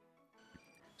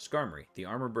 Skarmory, the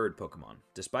armor bird Pokemon.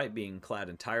 Despite being clad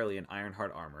entirely in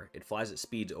Ironheart armor, it flies at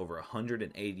speeds over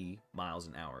 180 miles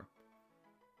an hour.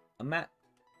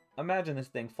 Imagine this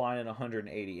thing flying at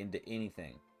 180 into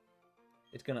anything.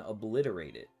 It's going to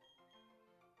obliterate it.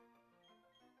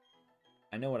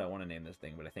 I know what I want to name this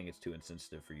thing, but I think it's too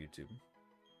insensitive for YouTube.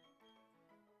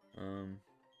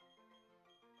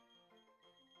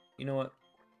 You know what?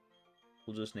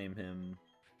 We'll just name him...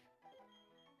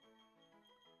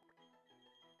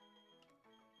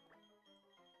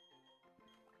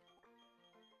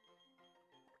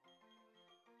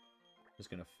 It's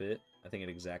gonna fit. I think it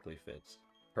exactly fits.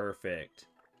 Perfect.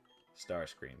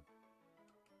 Starscream.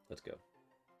 Let's go.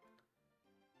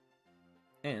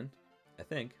 And I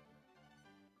think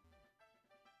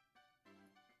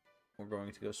we're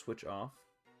going to go switch off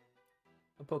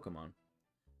a Pokemon.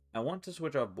 I want to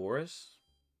switch off Boris,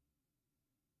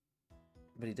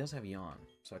 but he does have Yawn,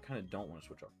 so I kind of don't want to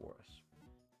switch off Boris.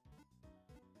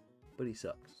 But he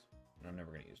sucks, and I'm never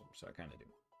going to use him, so I kind of do.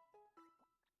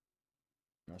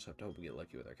 I also have to hope we get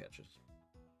lucky with our catches.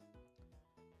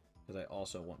 Because I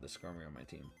also want the Skarmory on my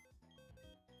team.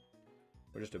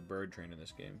 We're just a bird train in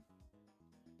this game.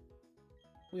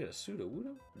 We got a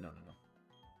Sudowoodo? No.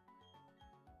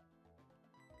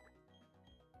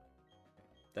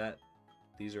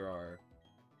 These are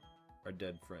our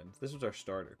dead friends. This was our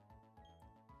starter.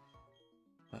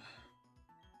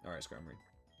 Alright, Skarmory.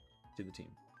 To the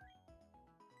team.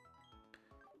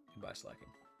 Goodbye, Slacking.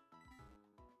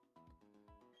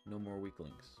 No more weak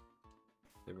links.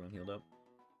 Is everyone healed up?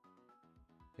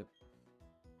 Yep.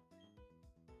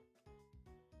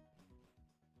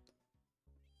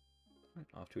 Right,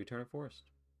 off to Eternal Forest.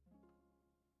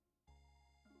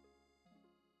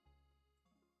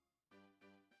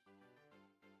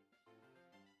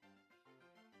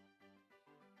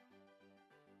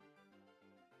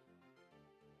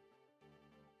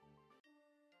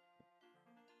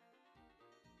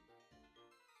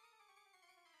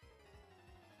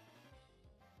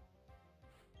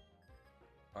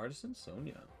 Artisan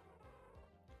Sonia.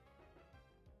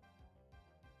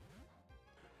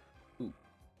 Ooh.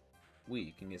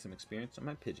 We can get some experience on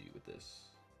my Pidgey with this.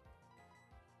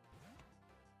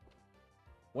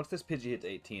 Once this Pidgey hits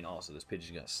 18, also, this Pidgey's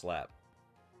gonna slap.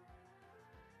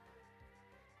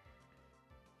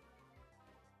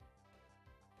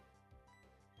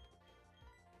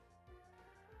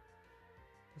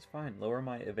 It's fine. Lower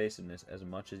my evasiveness as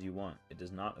much as you want. It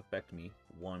does not affect me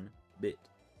one bit.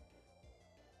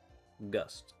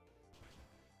 Gust.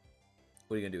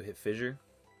 What are you gonna do? Hit Fissure?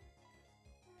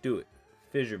 Do it.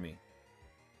 Fissure me.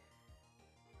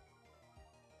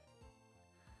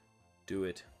 Do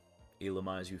it.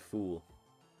 Elamize, you fool.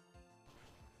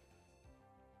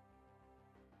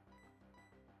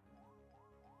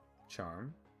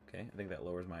 Charm. Okay, I think that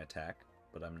lowers my attack,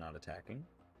 but I'm not attacking.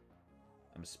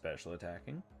 I'm special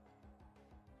attacking.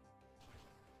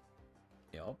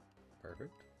 Yup.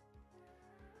 Perfect.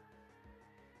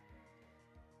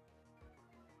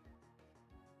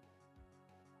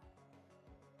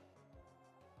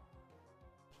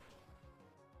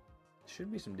 Should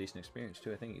be some decent experience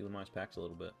too. I think Elamize packs a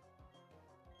little bit.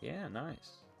 Yeah,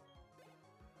 nice.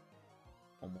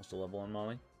 Almost a level on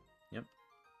Molly. Yep.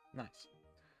 Nice.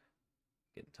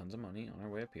 Getting tons of money on our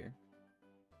way up here.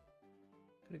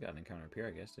 Could have gotten an encounter up here,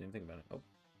 I guess. Didn't even think about it. Oh.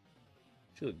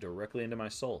 She looked directly into my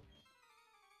soul.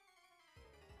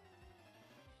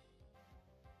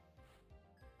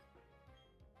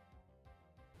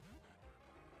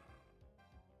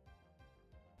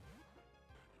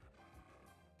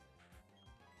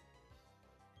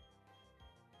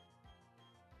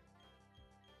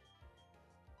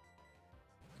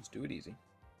 Let's do it easy.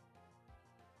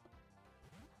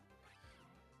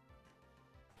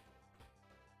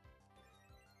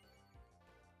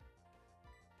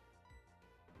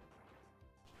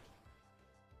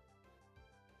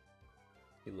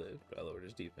 He lived, but I lowered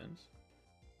his defense.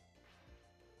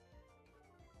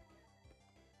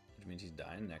 Which means he's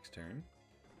dying next turn.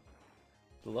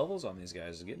 The levels on these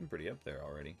guys is getting pretty up there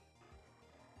already.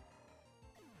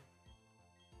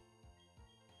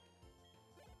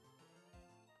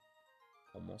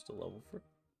 Almost a level for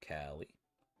Callie.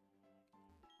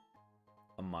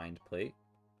 A Mind Plate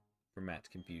for Matt's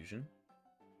confusion.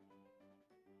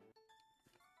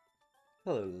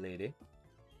 Hello, lady.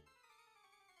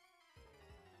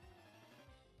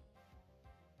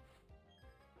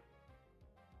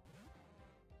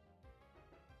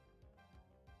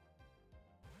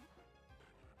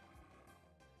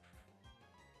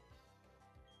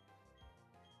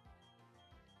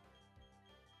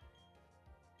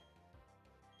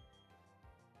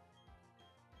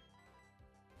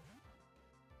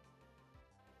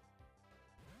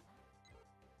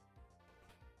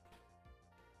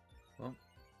 Well,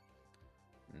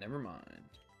 never mind.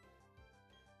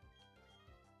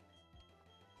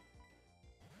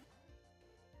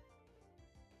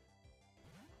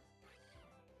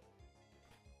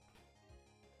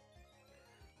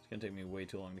 It's gonna take me way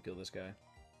too long to kill this guy.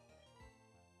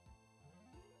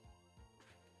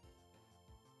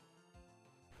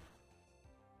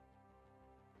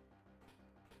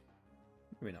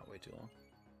 Maybe not way too long.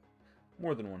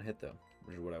 More than one hit, though,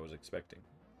 which is what I was expecting.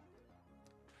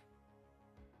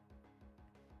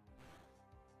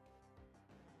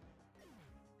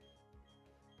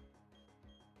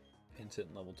 Hint's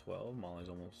hitting level 12. Molly's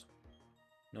almost...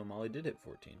 No, Molly did hit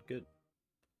 14. Good.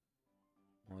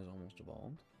 Molly's almost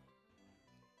evolved.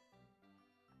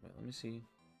 Wait, let me see.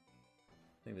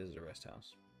 I think this is a rest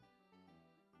house.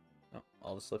 Oh,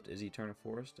 all that's left is Eterna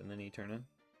Forest and then Eterna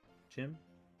Gym.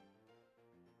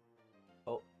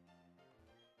 Oh.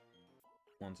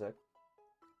 One sec.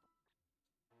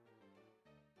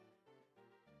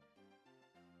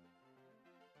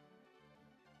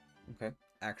 Okay,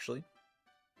 actually,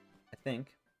 I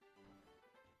think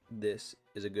this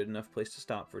is a good enough place to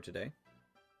stop for today.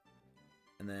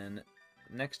 And then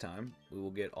next time, we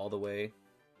will get all the way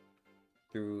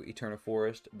through Eterna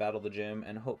Forest, battle the gym,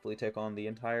 and hopefully take on the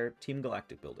entire Team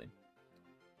Galactic building.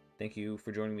 Thank you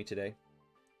for joining me today.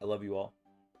 I love you all.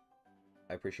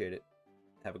 I appreciate it.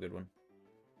 Have a good one.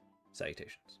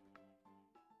 Salutations.